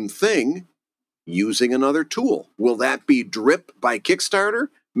the same thing using another tool. Will that be Drip by Kickstarter?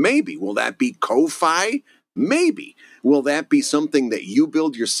 Maybe. Will that be Ko-Fi? Maybe. Will that be something that you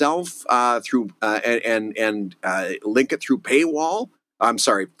build yourself through and link it through paywall? I'm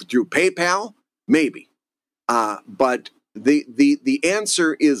sorry, through PayPal? Maybe. But the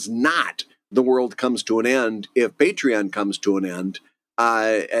answer is not the world comes to an end if Patreon comes to an end.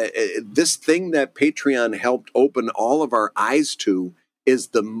 This thing that Patreon helped open all of our eyes to is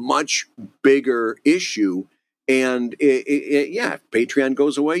the much bigger issue. And if Patreon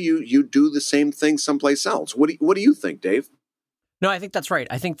goes away, you do the same thing someplace else. What do you think, Dave? No, I think that's right.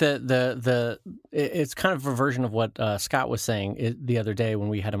 I think it's kind of a version of what Scott was saying the other day when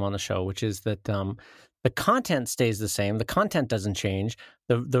we had him on the show, which is that the content stays the same. The content doesn't change.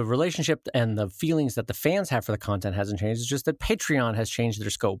 The relationship and the feelings that the fans have for the content hasn't changed. It's just that Patreon has changed their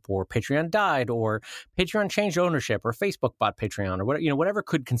scope, or Patreon died, or Patreon changed ownership, or Facebook bought Patreon, or whatever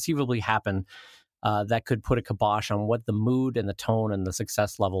could conceivably happen. That could put a kibosh on what the mood and the tone and the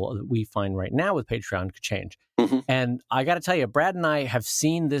success level that we find right now with Patreon could change. Mm-hmm. And I got to tell you, Brad and I have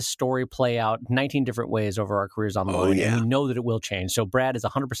seen this story play out 19 different ways over our careers online, and we know that it will change. So Brad is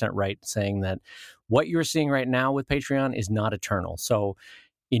 100% right saying that what you're seeing right now with Patreon is not eternal. So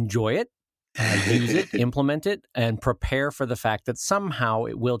enjoy it, use it, implement it, and prepare for the fact that somehow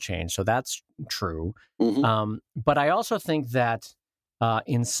it will change. So that's true. Mm-hmm. But I also think that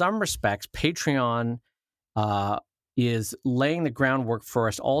in some respects, Patreon is laying the groundwork for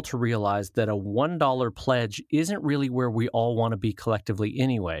us all to realize that a $1 pledge isn't really where we all want to be collectively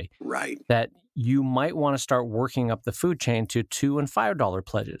anyway. Right. That you might want to start working up the food chain to $2 and $5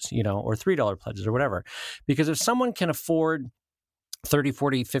 pledges, or $3 pledges or whatever. Because if someone can afford $30,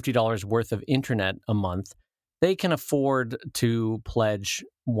 $40, $50 worth of internet a month, they can afford to pledge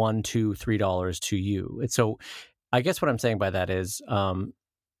 $1, $2, $3 to you. And so I guess what I'm saying by that is,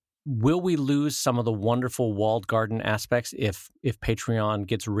 will we lose some of the wonderful walled garden aspects if Patreon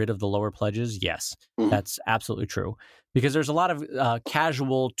gets rid of the lower pledges? Yes, that's absolutely true. Because there's a lot of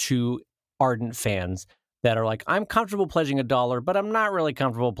casual to ardent fans that are like, I'm comfortable pledging $1, but I'm not really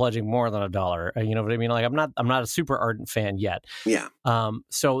comfortable pledging more than $1. You know what I mean? Like, I'm not a super ardent fan yet. Yeah.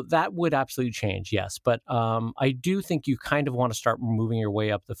 So that would absolutely change, yes. But I do think you kind of want to start moving your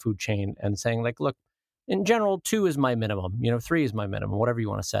way up the food chain and saying, like, look, in general, 2 is my minimum. 3 is my minimum, whatever you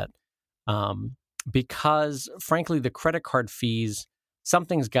want to set. Because, frankly, the credit card fees,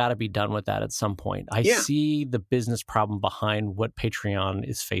 something's got to be done with that at some point. I see the business problem behind what Patreon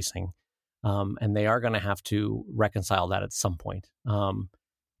is facing, and they are going to have to reconcile that at some point.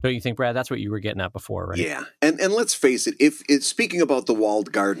 Don't you think, Brad? That's what you were getting at before, right? Yeah, and let's face it. If it's speaking about the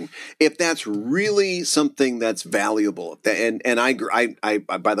walled garden, if that's really something that's valuable, and I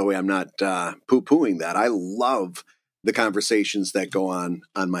by the way, I'm not poo-pooing that. I love the conversations that go on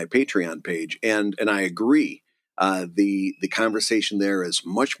my Patreon page, and I agree. The conversation there is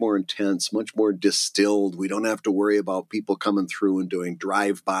much more intense, much more distilled. We don't have to worry about people coming through and doing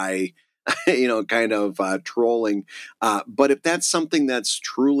drive-by kind of trolling. But if that's something that's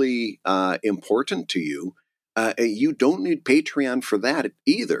truly important to you, you don't need Patreon for that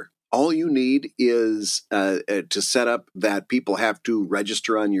either. All you need is to set up that people have to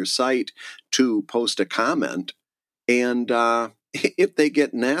register on your site to post a comment. And if they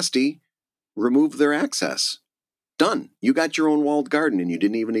get nasty, remove their access. Done. You got your own walled garden and you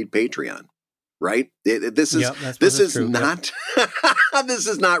didn't even need Patreon. Right? This is not this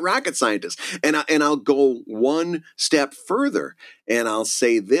is not rocket scientist. And I'll go one step further and I'll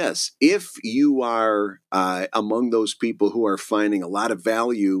say this: if you are among those people who are finding a lot of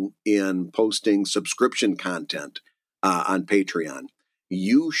value in posting subscription content on Patreon,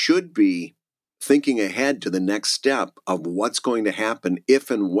 you should be thinking ahead to the next step of what's going to happen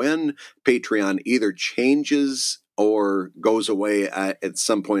if and when Patreon either changes or goes away at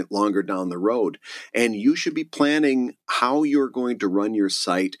some point longer down the road. And you should be planning how you're going to run your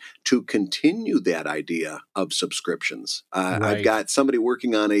site to continue that idea of subscriptions. Right. I've got somebody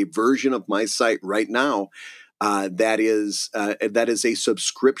working on a version of my site right now that is a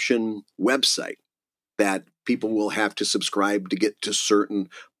subscription website that people will have to subscribe to get to certain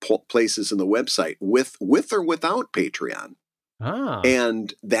places in the website with or without Patreon.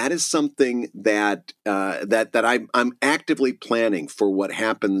 And that is something that I'm actively planning for what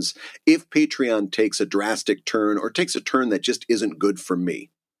happens if Patreon takes a drastic turn or takes a turn that just isn't good for me.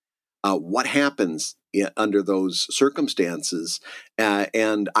 what happens under those circumstances.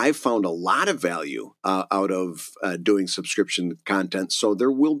 And I've found a lot of value out of doing subscription content. So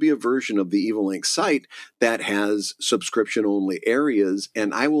there will be a version of the Evil Ink site that has subscription-only areas.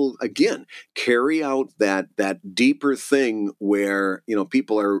 And I will, again, carry out that deeper thing where,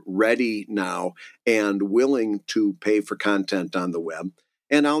 people are ready now and willing to pay for content on the web.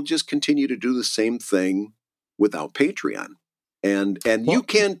 And I'll just continue to do the same thing without Patreon. And you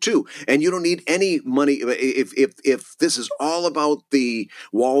can too, and you don't need any money. If this is all about the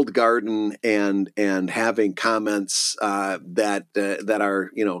walled garden and having comments that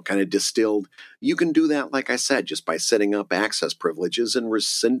are kind of distilled, you can do that. Like I said, just by setting up access privileges and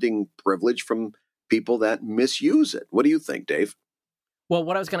rescinding privilege from people that misuse it. What do you think, Dave? Well,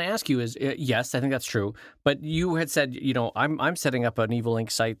 what I was going to ask you is, yes, I think that's true. But you had said, I'm setting up an Evil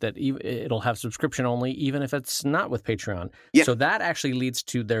Ink site that it'll have subscription only, even if it's not with Patreon. Yeah. So that actually leads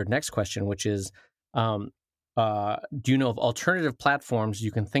to their next question, which is, do you know of alternative platforms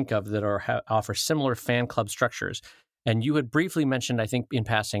you can think of that offer similar fan club structures? And you had briefly mentioned, I think, in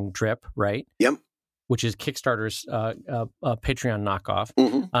passing, Drip, right? Yep. Which is Kickstarter's Patreon knockoff.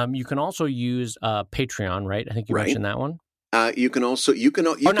 Mm-hmm. You can also use Patreon, right? I think you mentioned that one. You can not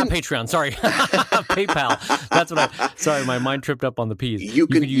Patreon. Sorry, PayPal. Sorry, my mind tripped up on the P's. You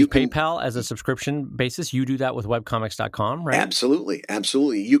can use PayPal as a subscription basis. You do that with webcomics.com, right? Absolutely.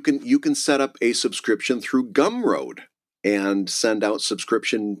 You can set up a subscription through Gumroad and send out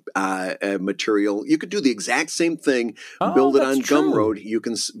subscription material. You could do the exact same thing. Build it on Gumroad. You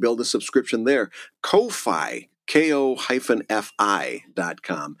can build a subscription there. Ko-Fi. ko-fi.com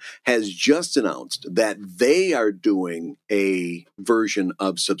has just announced that they are doing a version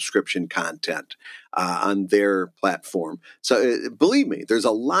of subscription content on their platform. So believe me, there's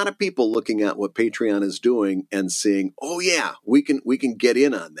a lot of people looking at what Patreon is doing and saying, "Oh yeah, we can get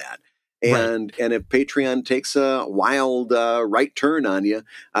in on that." And if Patreon takes a wild right turn on you,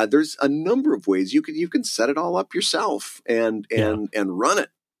 there's a number of ways you can set it all up yourself and run it.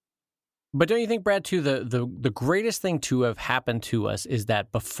 But don't you think, Brad, too, the greatest thing to have happened to us is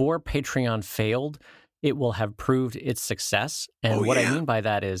that before Patreon failed, it will have proved its success. And I mean by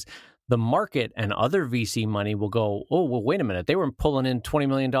that is the market and other VC money will go, oh, well, wait a minute. They were pulling in $20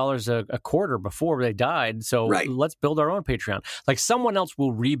 million a quarter before they died. So let's build our own Patreon. Like someone else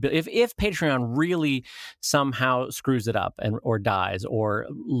will rebuild. If Patreon really somehow screws it up or dies or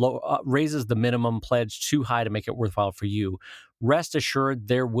raises the minimum pledge too high to make it worthwhile for you, rest assured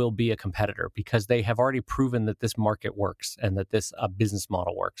there will be a competitor because they have already proven that this market works and that this business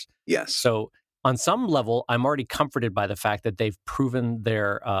model works. Yes. So on some level, I'm already comforted by the fact that they've proven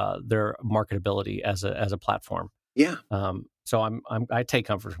their marketability as a platform. Yeah. So I take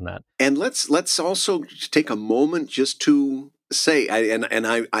comfort from that. And let's also take a moment just to say, I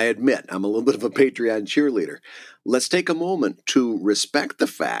admit I'm a little bit of a Patreon cheerleader. Let's take a moment to respect the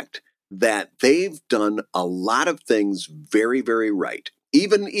fact that they've done a lot of things very, very right.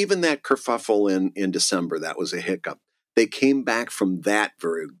 Even that kerfuffle in December, that was a hiccup. They came back from that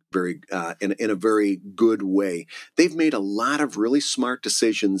very, very in a very good way. They've made a lot of really smart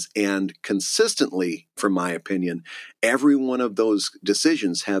decisions, and consistently, from my opinion, every one of those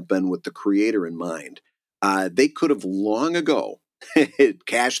decisions have been with the creator in mind. They could have long ago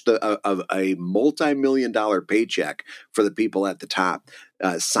cashed a multi-million-dollar paycheck for the people at the top,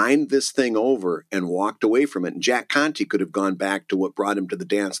 signed this thing over and walked away from it. And Jack Conte could have gone back to what brought him to the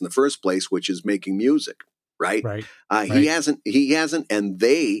dance in the first place, which is making music, right? He hasn't, and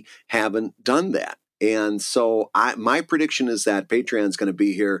they haven't done that. And so my prediction is that Patreon's going to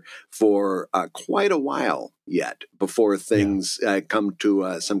be here for quite a while yet before things come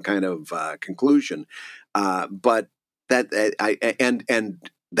to some kind of conclusion. But that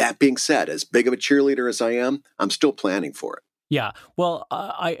being said, as big of a cheerleader as I am, I'm still planning for it. Yeah. Well,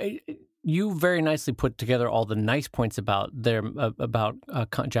 you very nicely put together all the nice points about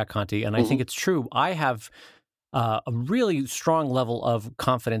Jack Conte, and I think it's true. I have a really strong level of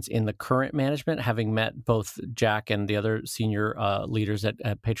confidence in the current management, having met both Jack and the other senior leaders at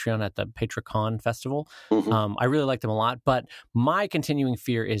Patreon at the PatreCon festival. I really like them a lot, but my continuing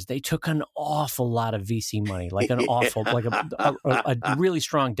fear is they took an awful lot of VC money, like an awful, like a really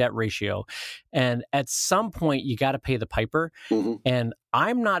strong debt ratio. And at some point you got to pay the piper. And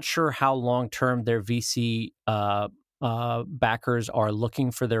I'm not sure how long-term their VC backers are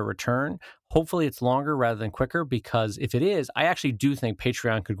looking for their return. Hopefully it's longer rather than quicker, because if it is, I actually do think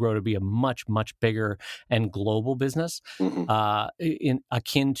Patreon could grow to be a much, much bigger and global business,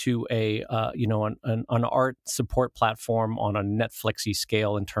 akin to an art support platform on a Netflixy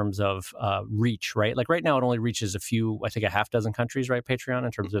scale in terms of reach, right? Like right now it only reaches I think a half dozen countries, right, Patreon,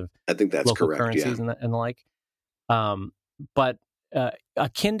 in terms of I think that's local correct, currencies and the like. But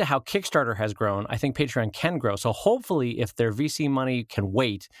akin to how Kickstarter has grown, I think Patreon can grow. So hopefully, if their VC money can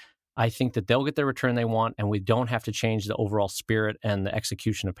wait, I think that they'll get the return they want, and we don't have to change the overall spirit and the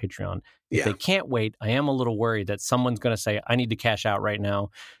execution of Patreon. If they can't wait, I am a little worried that someone's going to say, I need to cash out right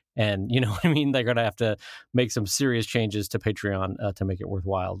now. And you know what I mean? They're going to have to make some serious changes to Patreon to make it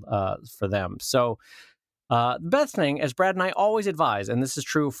worthwhile for them. So the best thing, as Brad and I always advise, and this is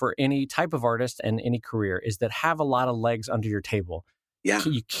true for any type of artist and any career, is that have a lot of legs under your table. Yeah.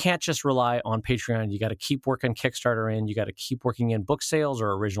 You can't just rely on Patreon. You got to keep working Kickstarter in. You got to keep working in book sales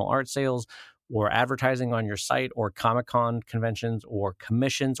or original art sales or advertising on your site or Comic-Con conventions or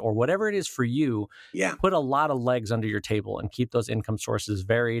commissions or whatever it is for you. Yeah. Put a lot of legs under your table and keep those income sources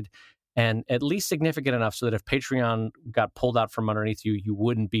varied and at least significant enough so that if Patreon got pulled out from underneath you, you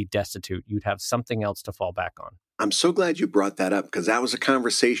wouldn't be destitute. You'd have something else to fall back on. I'm so glad you brought that up, because that was a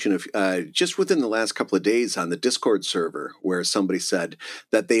conversation of just within the last couple of days on the Discord server, where somebody said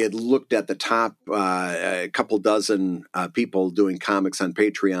that they had looked at the top a couple dozen people doing comics on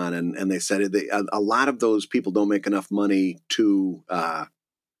Patreon, and they said a lot of those people don't make enough money to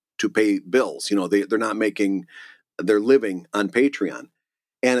pay bills. You know, they're not making their living on Patreon.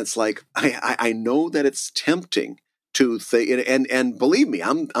 And it's like, I know that it's tempting to think, and believe me,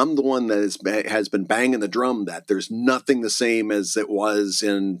 I'm the one that has been banging the drum that there's nothing the same as it was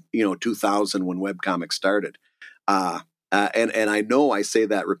in 2000 when webcomics started. And I know I say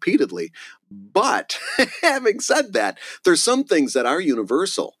that repeatedly, but having said that, there's some things that are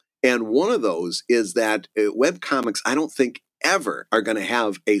universal. And one of those is that webcomics, I don't think ever are going to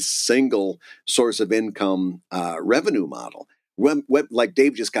have a single source of income revenue model. Like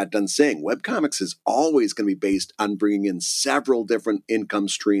Dave just got done saying, webcomics is always going to be based on bringing in several different income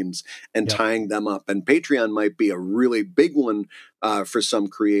streams and tying them up. And Patreon might be a really big one for some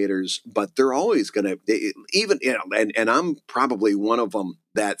creators, but they're always going to, even, and I'm probably one of them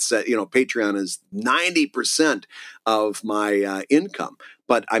that said, Patreon is 90% of my income,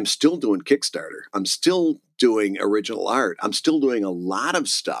 but I'm still doing Kickstarter. I'm still doing original art. I'm still doing a lot of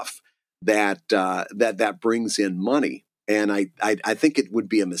stuff that brings in money. And I think it would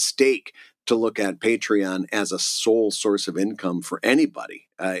be a mistake to look at Patreon as a sole source of income for anybody.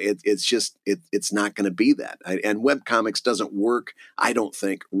 It's not going to be that. And webcomics doesn't work, I don't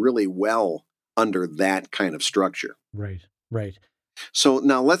think, really well under that kind of structure. Right. So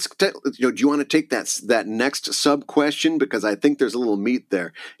now do you want to take that next sub question? Because I think there's a little meat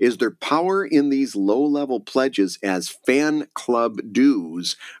there. Is there power in these low-level pledges as fan club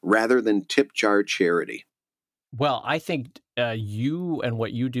dues rather than tip jar charity? Well, I think you and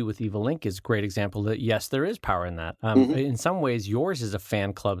what you do with Evil Link is a great example that, yes, there is power in that. In some ways, yours is a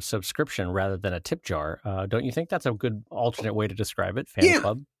fan club subscription rather than a tip jar. Don't you think that's a good alternate way to describe it, fan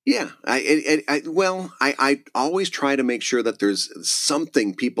club? Yeah. I always try to make sure that there's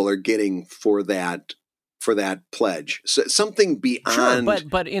something people are getting for that pledge, so something beyond. Sure,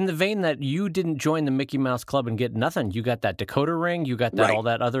 but in the vein that you didn't join the Mickey Mouse Club and get nothing, you got that decoder ring, you got that all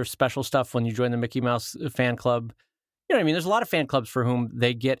that other special stuff when you join the Mickey Mouse fan club. You know what I mean? There's a lot of fan clubs for whom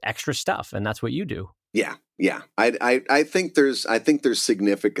they get extra stuff, and that's what you do. Yeah. I think there's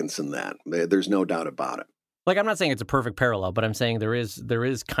significance in that. There's no doubt about it. Like, I'm not saying it's a perfect parallel, but I'm saying there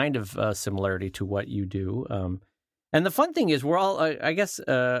is kind of a similarity to what you do. And the fun thing is we're all, I guess,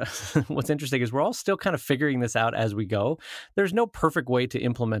 what's interesting is we're all still kind of figuring this out as we go. There's no perfect way to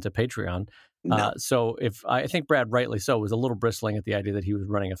implement a Patreon. No. So I think Brad, rightly so, was a little bristling at the idea that he was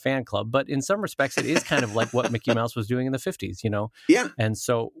running a fan club. But in some respects, it is kind of like what Mickey Mouse was doing in the 50s, Yeah. And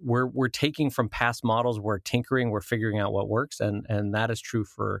so we're taking from past models, we're tinkering, we're figuring out what works. And that is true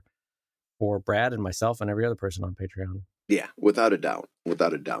for Brad and myself and every other person on Patreon. Yeah, without a doubt.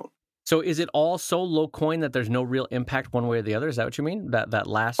 So is it all so low coin that there's no real impact one way or the other? Is that what you mean? That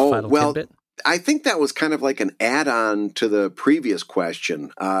last final tidbit? I think that was kind of like an add-on to the previous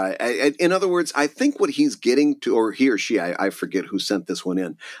question. In other words, I think what he's getting to, or he or she, I forget who sent this one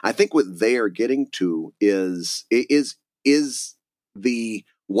in. I think what they are getting to is the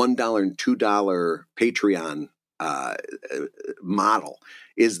 $1 and $2 Patreon model.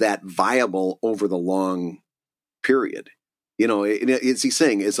 Is that viable over the long period? Is he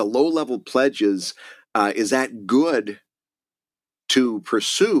saying, is a low-level pledges, is that good to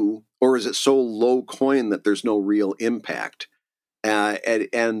pursue or is it so low coin that there's no real impact?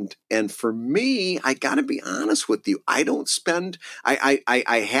 And for me, I got to be honest with you. I don't spend.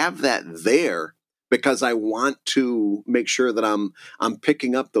 I have that there because I want to make sure that I'm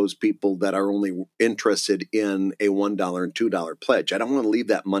picking up those people that are only interested in a $1 and $2 pledge. I don't want to leave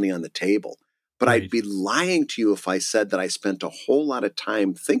that money on the table. But Right. I'd be lying to you if I said that I spent a whole lot of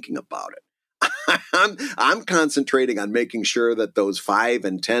time thinking about it. I'm concentrating on making sure that those $5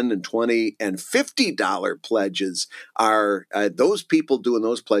 and $10 and $20 and $50 pledges are those people doing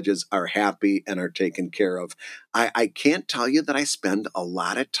those pledges are happy and are taken care of. I can't tell you that I spend a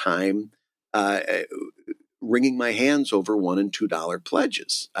lot of time wringing my hands over $1 and $2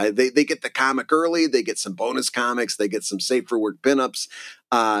 pledges. They get the comic early. They get some bonus comics. They get some safe for work pinups.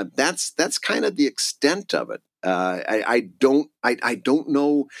 That's kind of the extent of it. I don't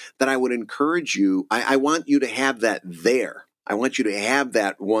know that I would encourage you. I want you to have that there. I want you to have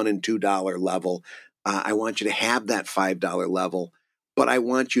that $1 and $2 level. I want you to have that $5 level, but I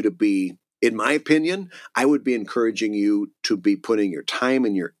want you to be, in my opinion, I would be encouraging you to be putting your time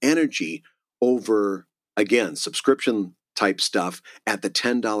and your energy over, again, subscription type stuff at the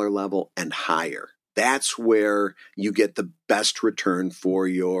 $10 level and higher. That's where you get the best return for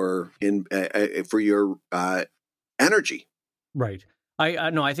your energy. Right. I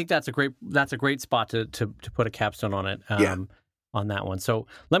no, I think that's a great spot to put a capstone on it. On that one. So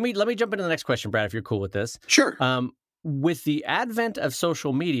let me jump into the next question, Brad, if you're cool with this. Sure. With the advent of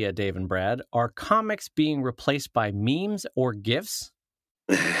social media, Dave and Brad, are comics being replaced by memes or GIFs?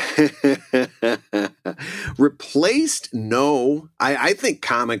 Replaced? No. I think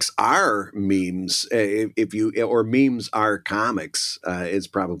comics are memes. Or memes are comics is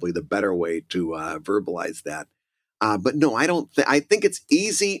probably the better way to verbalize that. But no, I don't. I think it's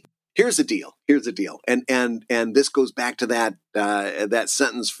easy. Here's the deal. And this goes back to that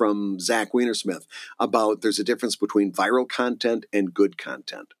sentence from Zach Weinersmith about there's a difference between viral content and good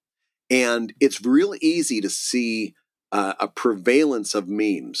content. And it's real easy to see a prevalence of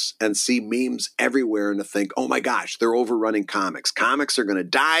memes and see memes everywhere and to think, oh my gosh, they're overrunning comics. Comics are going to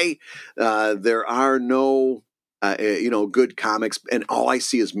die. There are no good comics, and all I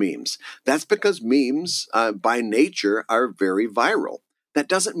see is memes. That's because memes, by nature, are very viral. That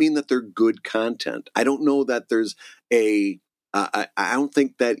doesn't mean that they're good content. I don't know that there's I don't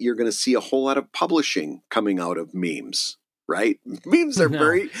think that you're going to see a whole lot of publishing coming out of memes, right? Memes are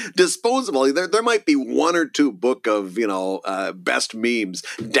very disposable. There might be one or two book of, best memes,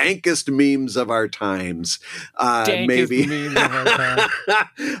 dankest memes of our times, maybe. Memes of our time.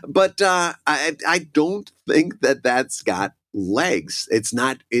 But I don't think that that's got legs. It's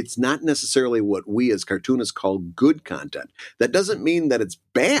not necessarily what we as cartoonists call good content. That doesn't mean that it's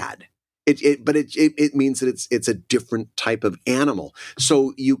bad. But it means that it's a different type of animal.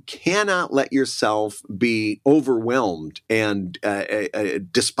 So you cannot let yourself be overwhelmed and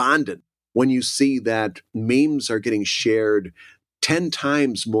despondent when you see that memes are getting shared 10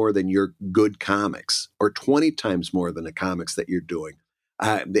 times more than your good comics or 20 times more than the comics that you're doing.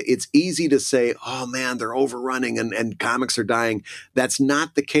 It's easy to say, oh man, they're overrunning and comics are dying. That's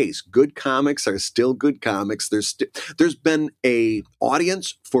not the case. Good comics are still good comics. There's been a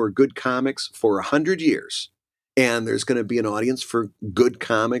audience for good comics for 100 years. And there's going to be an audience for good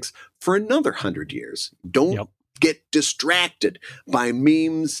comics for another 100 years. Don't get distracted by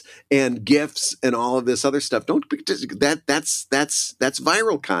memes and GIFs and all of this other stuff. Don't be that's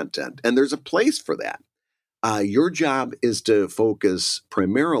viral content. And there's a place for that. Your job is to focus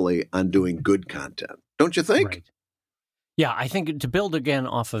primarily on doing good content, don't you think? Right. Yeah, I think to build again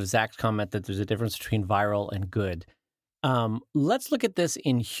off of Zach's comment that there's a difference between viral and good, let's look at this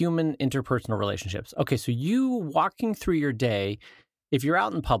in human interpersonal relationships. Okay, so you walking through your day, if you're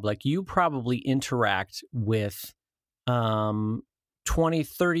out in public, you probably interact with 20,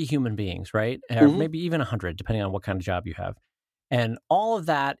 30 human beings, right? Or maybe even 100, depending on what kind of job you have. And all of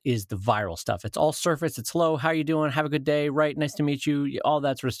that is the viral stuff. It's all surface. It's hello, how you doing? Have a good day, right? Nice to meet you. All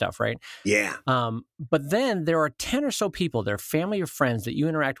that sort of stuff, right? Yeah. But then there are 10 or so people, they're family or friends that you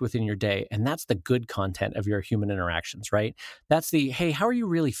interact with in your day, and that's the good content of your human interactions, right? That's the, hey, how are you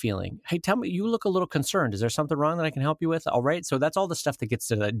really feeling? Hey, tell me, you look a little concerned. Is there something wrong that I can help you with? All right. So that's all the stuff that gets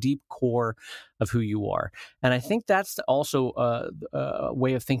to the deep core of who you are. And I think that's also a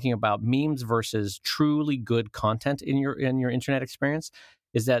way of thinking about memes versus truly good content in your internet experience,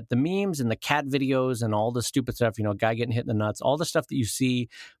 is that the memes and the cat videos and all the stupid stuff, guy getting hit in the nuts, all the stuff that you see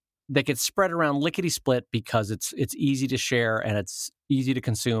that gets spread around lickety split because it's easy to share and it's easy to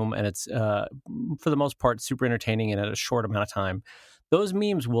consume and it's for the most part super entertaining and at a short amount of time. Those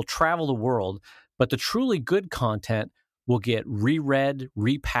memes will travel the world, but the truly good content will get reread,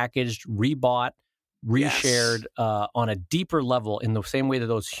 repackaged, rebought, reshared on a deeper level in the same way that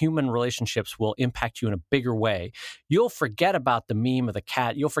those human relationships will impact you in a bigger way. You'll forget about the meme of the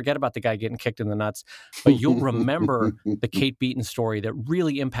cat. You'll forget about the guy getting kicked in the nuts, but you'll remember the Kate Beaton story that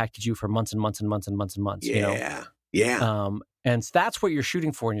really impacted you for months and months and months and months and months. And that's what you're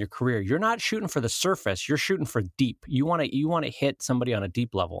shooting for in your career. You're not shooting for the surface. You're shooting for deep. You want to hit somebody on a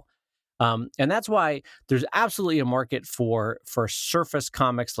deep level. And that's why there's absolutely a market for surface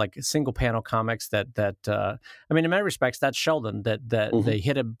comics, like single panel comics that I mean, in many respects, that's Sheldon, that they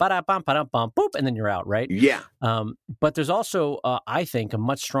hit a ba-da-bum, ba-da-bum, boop, and then you're out, right? Yeah. But there's also, I think, a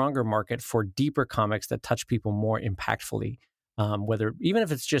much stronger market for deeper comics that touch people more impactfully, even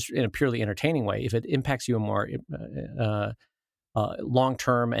if it's just in a purely entertaining way. If it impacts you more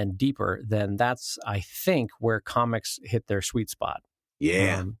long-term and deeper, then that's, I think, where comics hit their sweet spot.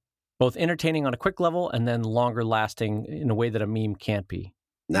 Yeah. Both entertaining on a quick level and then longer lasting in a way that a meme can't be.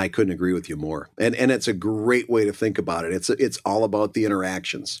 I couldn't agree with you more. And it's a great way to think about it. It's all about the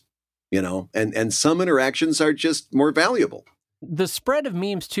interactions, and some interactions are just more valuable. The spread of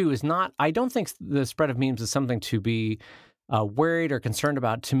memes too I don't think the spread of memes is something to be worried or concerned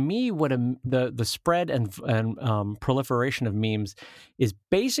about. To me, what the spread and proliferation of memes is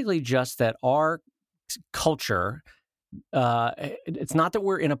basically just that our culture, it's not that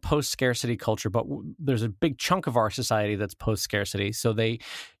we're in a post-scarcity culture, but there's a big chunk of our society that's post-scarcity. So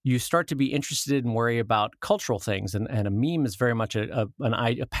you start to be interested and worry about cultural things, and a meme is very much a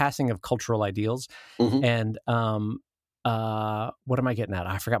passing of cultural ideals. And what am I getting at?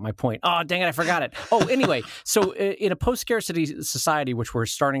 I forgot my point. Oh, dang it, I forgot it. Oh, anyway, so in a post-scarcity society, which we're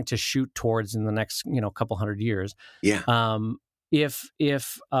starting to shoot towards in the next couple hundred years,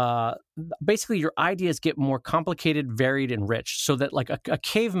 if basically your ideas get more complicated, varied, and rich, so that like a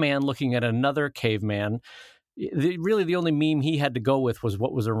caveman looking at another caveman, really the only meme he had to go with was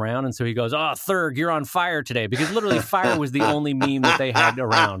what was around. And so he goes, "Oh, Thurg, you're on fire today," because literally fire was the only meme that they had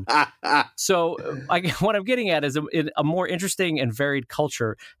around. So what I'm getting at is a more interesting and varied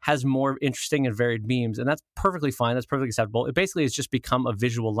culture has more interesting and varied memes, and that's perfectly fine. That's perfectly acceptable. It basically has just become a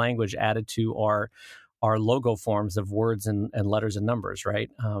visual language added to our logo forms of words and letters and numbers, right?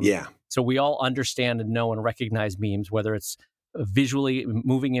 So we all understand and know and recognize memes, whether it's visually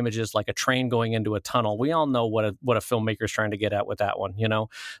moving images like a train going into a tunnel. We all know what a filmmaker is trying to get at with that one,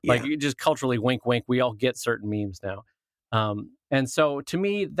 Like just culturally wink, wink. We all get certain memes now. And so to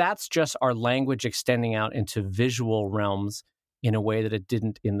me, that's just our language extending out into visual realms in a way that it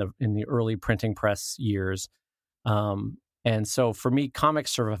didn't in the early printing press years. And so for me, comics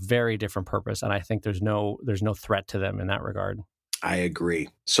serve a very different purpose, and I think there's no threat to them in that regard. I agree.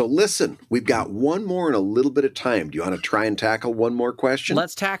 So listen, we've got one more and a little bit of time. Do you want to try and tackle one more question?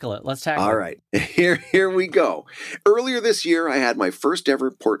 Let's tackle it. All right. Here we go. Earlier this year, I had my first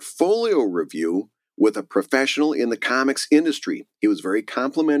ever portfolio review with a professional in the comics industry. He was very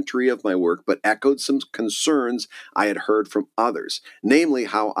complimentary of my work, but echoed some concerns I had heard from others, namely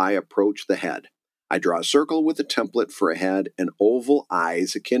how I approach the head. I draw a circle with a template for a head and oval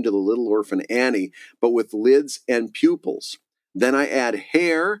eyes akin to the Little Orphan Annie, but with lids and pupils. Then I add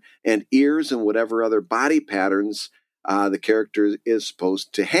hair and ears and whatever other body patterns the character is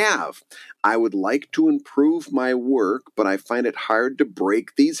supposed to have. I would like to improve my work, but I find it hard to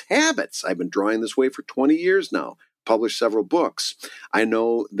break these habits. I've been drawing this way for 20 years now. Published several books. I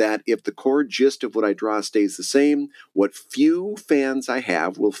know that if the core gist of what I draw stays the same, what few fans I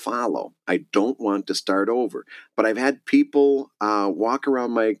have will follow. I don't want to start over, but I've had people walk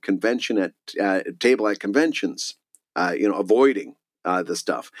around my convention table at conventions, avoiding the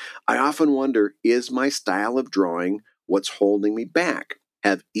stuff. I often wonder, is my style of drawing what's holding me back?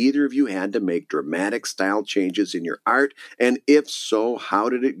 Have either of you had to make dramatic style changes in your art? And if so, how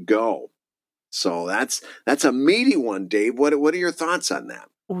did it go? So that's a meaty one, Dave. What are your thoughts on that?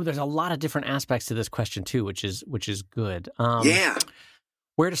 Oh, there's a lot of different aspects to this question too, which is good.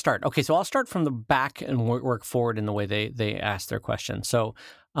 Where to start? Okay, so I'll start from the back and work forward in the way they asked their question. So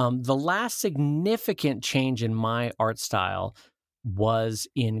the last significant change in my art style was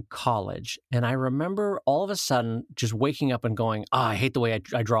in college. And I remember all of a sudden just waking up and going, I hate the way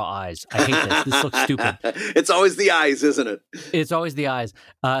I draw eyes. I hate this. This looks stupid. It's always the eyes, isn't it? It's always the eyes.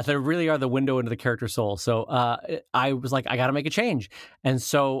 They really are the window into the character's soul. So I was like, I got to make a change. And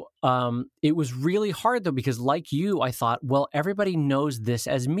so it was really hard, though, because like you, I thought, well, everybody knows this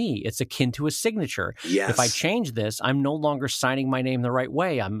as me. It's akin to a signature. Yes. If I change this, I'm no longer signing my name the right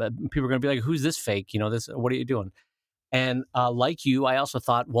way. People are going to be like, who's this fake? What are you doing? And like you, I also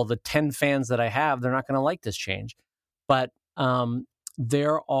thought, well, the 10 fans that I have, they're not going to like this change. But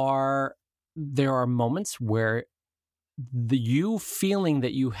there are moments where you feeling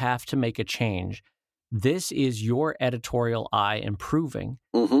that you have to make a change, this is your editorial eye improving.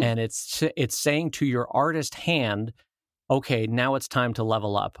 Mm-hmm. And it's saying to your artist hand, okay, now it's time to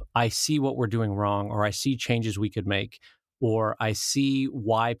level up. I see what we're doing wrong, or I see changes we could make, or I see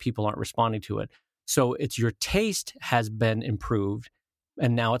why people aren't responding to it. So it's your taste has been improved,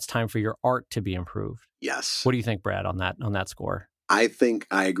 and now it's time for your art to be improved. Yes. What do you think, Brad, on that score? I think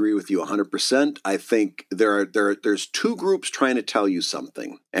I agree with you 100%. I think there's two groups trying to tell you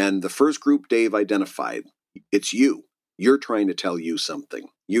something. And the first group Dave identified, it's you. You're trying to tell you something.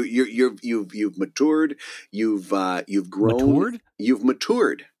 You've matured. You've grown. Matured? You've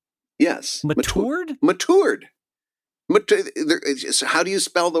matured. Yes. Matured? Matured. So how do you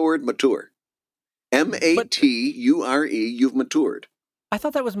spell the word mature? Mature. You've matured. I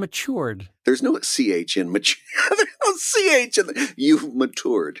thought that was matured. There's no CH in mature. There's no CH in you've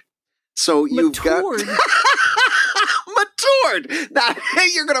matured. So you've matured? got matured. Now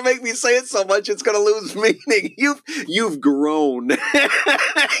you're going to make me say it so much it's going to lose meaning. You've grown.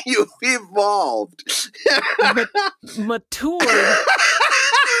 You've evolved. Matured.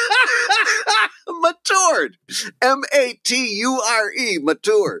 Matured. Mature.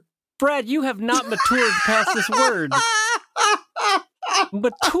 Mature. Brad, you have not matured past this word.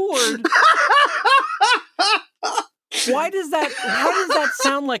 Matured. Why does that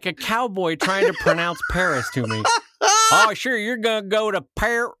sound like a cowboy trying to pronounce Paris to me? Oh, sure, you're gonna go to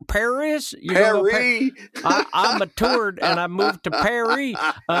Paris. Paris. I matured and I moved to Paris.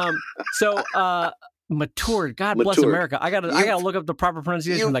 Matured. God bless America. I gotta look up the proper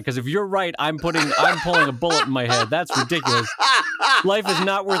pronunciation of that, because if you're right, I'm pulling a bullet in my head. That's ridiculous. Life is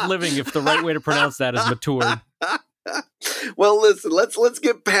not worth living if the right way to pronounce that is matured. Well, listen, let's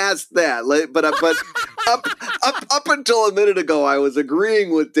get past that. But up until a minute ago, I was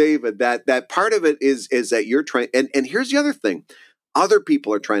agreeing with David that part of it is that you're trying. And here's the other thing. Other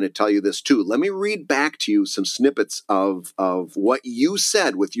people are trying to tell you this too. Let me read back to you some snippets of what you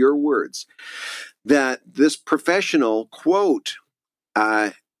said with your words. That this professional, quote,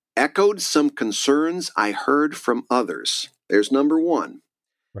 echoed some concerns I heard from others. There's number one.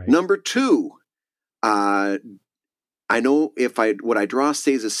 Right. Number two, I know if what I draw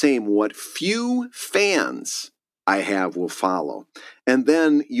stays the same, what few fans I have will follow. And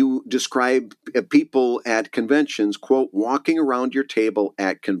then you describe people at conventions, quote, walking around your table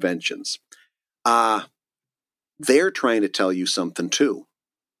at conventions. They're trying to tell you something too.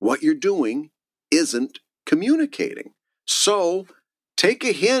 What you're doing isn't communicating. So take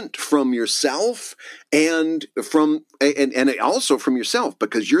a hint from yourself and also from yourself,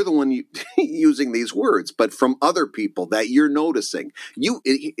 because you're the one using these words, but from other people that you're noticing.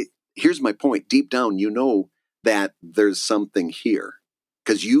 Here's my point. Deep down, you know that there's something here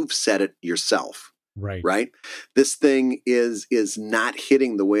because you've said it yourself. Right. This thing is not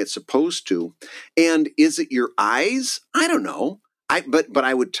hitting the way it's supposed to. And is it your eyes? I don't know. But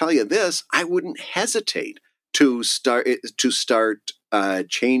I would tell you this, I wouldn't hesitate to start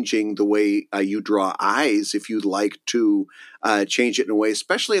changing the way you draw eyes if you'd like to change it in a way,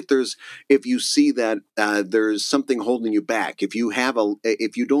 especially if you see that there's something holding you back. If you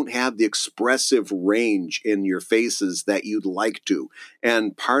don't have the expressive range in your faces that you'd like to,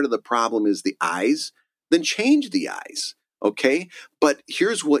 and part of the problem is the eyes, then change the eyes. Okay. But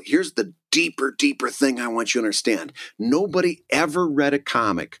here's the deeper thing I want you to understand. Nobody ever read a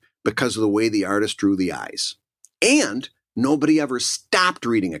comic because of the way the artist drew the eyes. And nobody ever stopped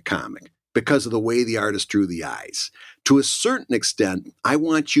reading a comic because of the way the artist drew the eyes. To a certain extent, I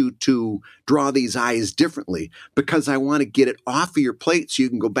want you to draw these eyes differently because I want to get it off of your plate so you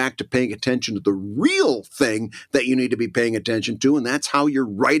can go back to paying attention to the real thing that you need to be paying attention to, and that's how you're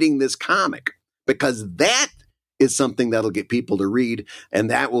writing this comic. Because that is something that'll get people to read, and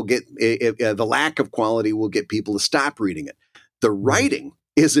that will get the lack of quality will get people to stop reading it. The writing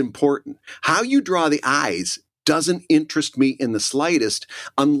is important. How you draw the eyes doesn't interest me in the slightest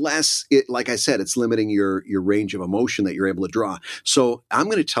unless it, like I said, it's limiting your range of emotion that you're able to draw. So I'm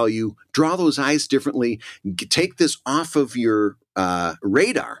going to tell you, draw those eyes differently. Take this off of your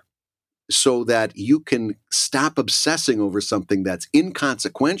radar so that you can stop obsessing over something that's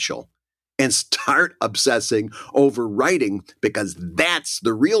inconsequential and start obsessing over writing, because that's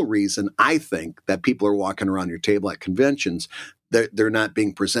the real reason I think that people are walking around your table at conventions. They're not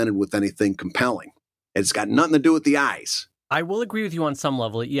being presented with anything compelling. It's got nothing to do with the eyes. I will agree with you on some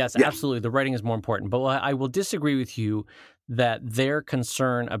level. Yes, yeah. Absolutely. The writing is more important. But I will disagree with you that their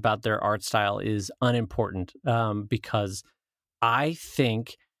concern about their art style is unimportant, because I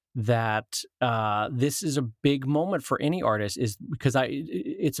think that this is a big moment for any artist, is because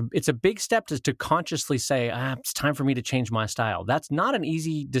it's a big step to consciously say, it's time for me to change my style. That's not an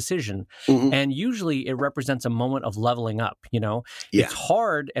easy decision. Mm-hmm. And usually it represents a moment of leveling up, Yeah. It's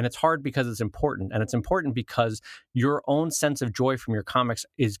hard, and it's hard because it's important. And it's important because your own sense of joy from your comics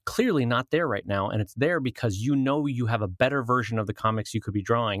is clearly not there right now. And it's there because you have a better version of the comics you could be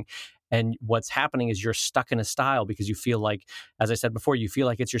drawing. And what's happening is you're stuck in a style because you feel like, as I said before, you feel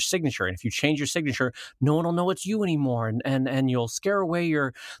like it's your signature. And if you change your signature, no one will know it's you anymore. And you'll scare away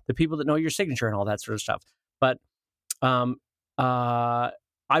the people that know your signature and all that sort of stuff. But I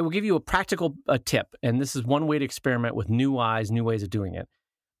will give you a practical tip. And this is one way to experiment with new eyes, new ways of doing it.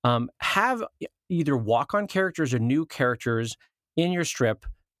 Have either walk-on characters or new characters in your strip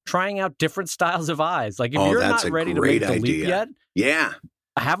trying out different styles of eyes. Like if you're not ready to make the leap yet,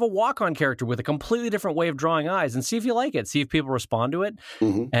 have a walk-on character with a completely different way of drawing eyes and see if you like it. See if people respond to it,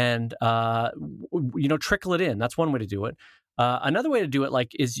 and trickle it in. That's one way to do it. Another way to do it,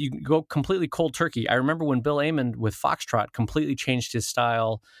 is you go completely cold turkey. I remember when Bill Amond with Foxtrot completely changed his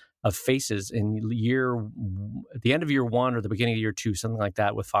style of faces at the end of year 1 or the beginning of year 2, something like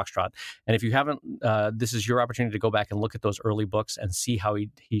that with Foxtrot. And if you haven't, this is your opportunity to go back and look at those early books and see how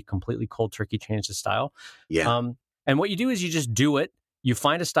he completely cold turkey changed his style. Yeah. And what you do is you just do it. You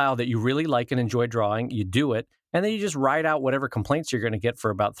find a style that you really like and enjoy drawing, you do it, and then you just ride out whatever complaints you're going to get for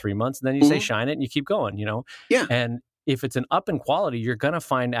about 3 months, and then you say shine it and you keep going, Yeah. And if it's an up in quality, you're going to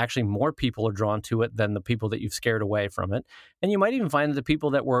find actually more people are drawn to it than the people that you've scared away from it. And you might even find that the people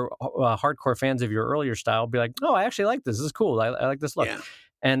that were hardcore fans of your earlier style be like, oh, I actually like this. This is cool. I like this look. Yeah.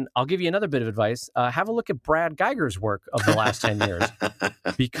 And I'll give you another bit of advice. Have a look at Brad Geiger's work of the last 10 years,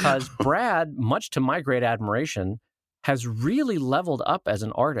 because Brad, much to my great admiration, has really leveled up as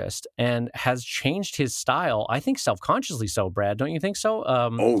an artist and has changed his style. I think self-consciously so, Brad. Don't you think so?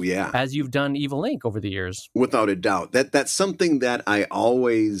 Oh, yeah. As you've done Evil Inc. over the years. Without a doubt. That's something that I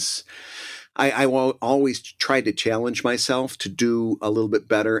always tried to challenge myself to do a little bit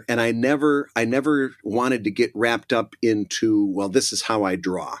better. And I never wanted to get wrapped up into, well, this is how I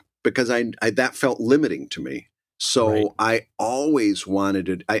draw, because I that felt limiting to me. So right. I always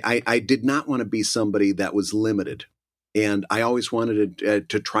wanted I did not want to be somebody that was limited. And I always wanted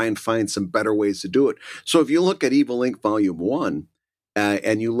to try and find some better ways to do it. So if you look at Evil Inc. Volume 1,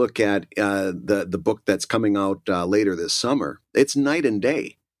 and you look at the book that's coming out later this summer, it's night and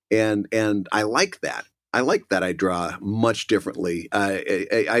day. And I like that. I like that I draw much differently.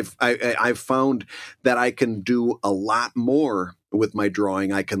 I've found that I can do a lot more with my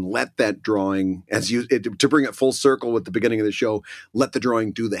drawing. I can let that drawing, to bring it full circle with the beginning of the show, let the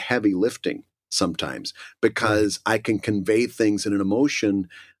drawing do the heavy lifting sometimes, because I can convey things in an emotion,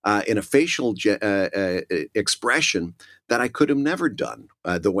 in a facial expression that I could have never done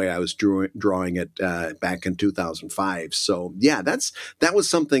the way I was drawing it back in 2005. So yeah, that was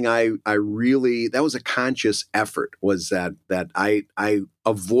something I really, that was a conscious effort, was that I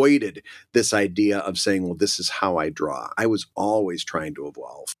avoided this idea of saying, well, this is how I draw. I was always trying to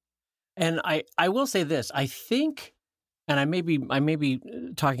evolve. And I will say this, I think, and I may be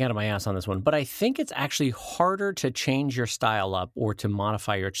talking out of my ass on this one, but I think it's actually harder to change your style up or to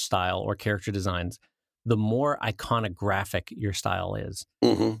modify your style or character designs the more iconographic your style is.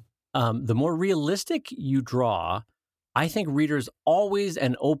 Mm-hmm. The more realistic you draw, I think readers always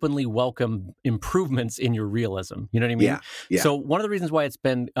and openly welcome improvements in your realism. You know what I mean? Yeah. So one of the reasons why it's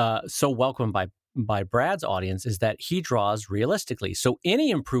been so welcomed by Brad's audience is that he draws realistically. So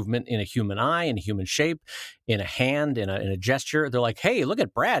any improvement in a human eye, in a human shape, in a hand, in a gesture, they're like, hey, look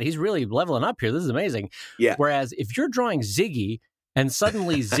at Brad. He's really leveling up here. This is amazing. Yeah. Whereas if you're drawing Ziggy and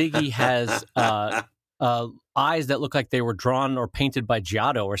suddenly Ziggy has eyes that look like they were drawn or painted by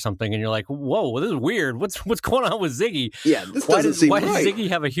Giotto or something, and you're like, whoa, this is weird. What's going on with Ziggy? Yeah, this doesn't seem right. Why does Ziggy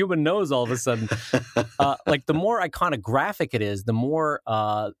have a human nose all of a sudden? The more iconographic it is, the more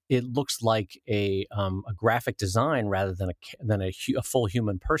it looks like a graphic design rather than a full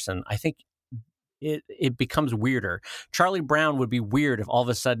human person. I think it becomes weirder. Charlie Brown would be weird if all of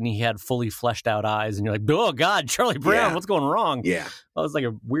a sudden he had fully fleshed out eyes, and you're like, oh God, Charlie Brown, what's going wrong? Yeah, that was like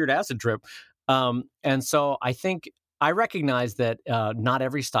a weird acid trip. And so I recognize that not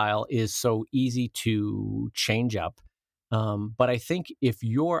every style is so easy to change up. But I think if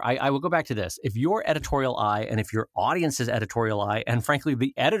I will go back to this, if your editorial eye and if your audience's editorial eye, and frankly,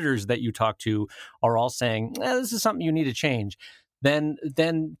 the editors that you talk to are all saying, this is something you need to change, then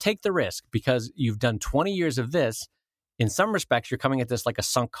take the risk, because you've done 20 years of this. In some respects, you're coming at this like a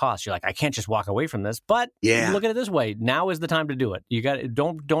sunk cost. You're like, I can't just walk away from this. But look at it this way: now is the time to do it. You got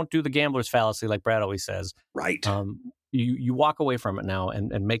don't do the gambler's fallacy, like Brad always says. Right. You walk away from it now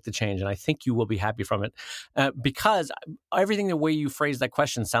and make the change, and I think you will be happy from it because everything the way you phrase that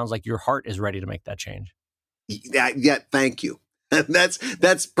question sounds like your heart is ready to make that change. Yeah, thank you.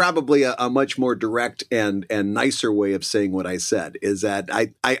 That's probably a much more direct and nicer way of saying what I said, is that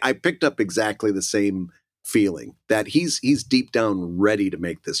I picked up exactly the same feeling that he's deep down ready to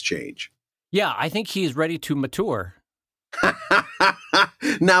make this change. Yeah, I think he's ready to mature.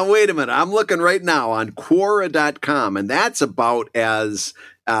 Now, wait a minute. I'm looking right now on Quora.com, and that's about as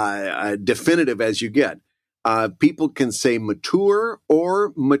definitive as you get. People can say mature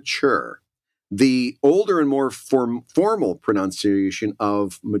or mature. The older and more formal pronunciation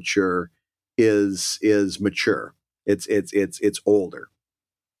of mature is mature. It's older,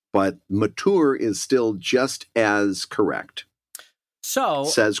 but mature is still just as correct. So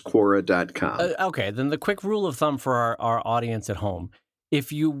says Quora.com. Okay, then the quick rule of thumb for our audience at home: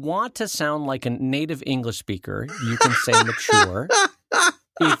 if you want to sound like a native English speaker, you can say mature.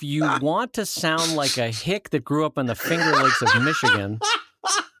 If you want to sound like a hick that grew up in the Finger Lakes of Michigan,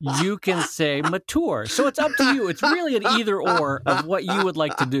 you can say mature. So it's up to you. It's really an either or of what you would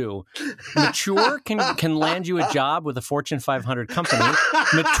like to do. Mature can land you a job with a Fortune 500 company.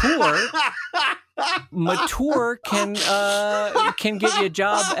 Mature can get you a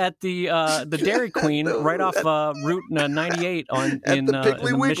job at the Dairy Queen right off Route 98 in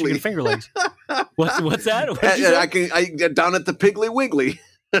the Michigan Finger Lakes. What's that? Down at the Piggly Wiggly.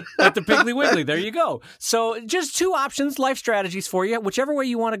 At the Piggly Wiggly. There you go. So just two options, life strategies for you. Whichever way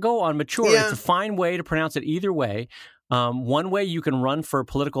you want to go on mature, It's a fine way to pronounce it either way. One way you can run for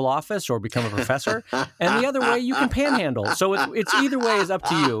political office or become a professor, and the other way you can panhandle. So it's either way is up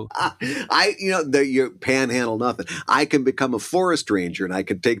to you. You panhandle nothing. I can become a forest ranger, and I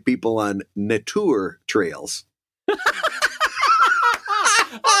can take people on nature trails.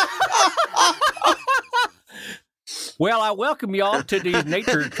 Well, I welcome y'all to these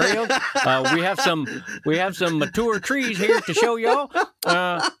nature trails. We have some mature trees here to show y'all.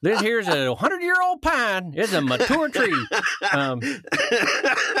 This here's a 100-year-old pine. It's a mature tree. I'm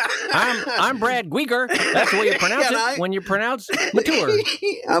Brad Guigar. That's the way you pronounce it when you pronounce mature.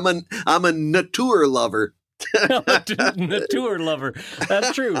 I'm a nature lover. Nature lover.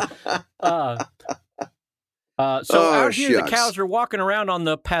 That's true. Out here, shucks. The cows are walking around on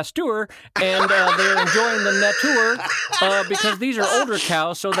the pasture, and they're enjoying the nature because these are older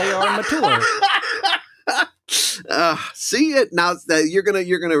cows, so they are mature. See it now. You're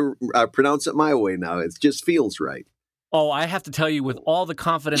gonna pronounce it my way now. It just feels right. Oh, I have to tell you, with all the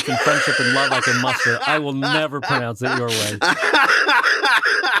confidence and friendship and love I can muster, I will never pronounce it your way.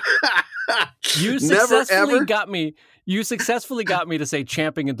 You successfully got me to say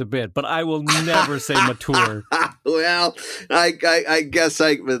champing at the bit, but I will never say mature. Well, I guess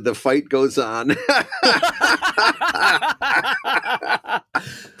the fight goes on.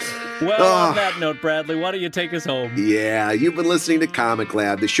 Well, on that note, Bradley, why don't you take us home? Yeah, you've been listening to Comic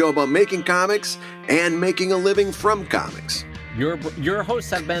Lab, the show about making comics and making a living from comics. Your hosts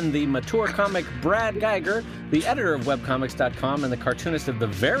have been the mature comic Brad Guigar, the editor of webcomics.com, and the cartoonist of the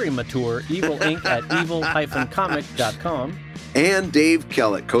very mature Evil Inc. at evil-comic.com. And Dave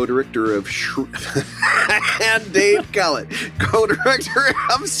Kellett, co-director of co-director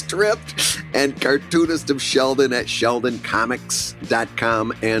of Stripped and cartoonist of Sheldon at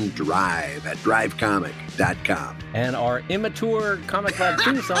sheldoncomics.com and Drive at drivecomic.com. And our immature Comic Lab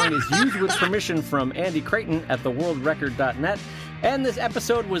theme song is used with permission from Andy Creighton at theworldrecord.net. And this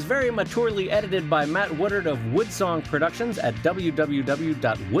episode was very maturely edited by Matt Woodard of Woodsong Productions at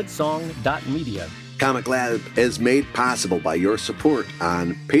www.woodsong.media. Comic Lab is made possible by your support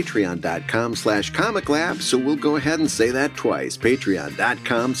on patreon.com/Comic Lab. So we'll go ahead and say that twice.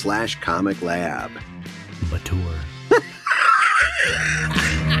 Patreon.com/Comic Lab. Mature.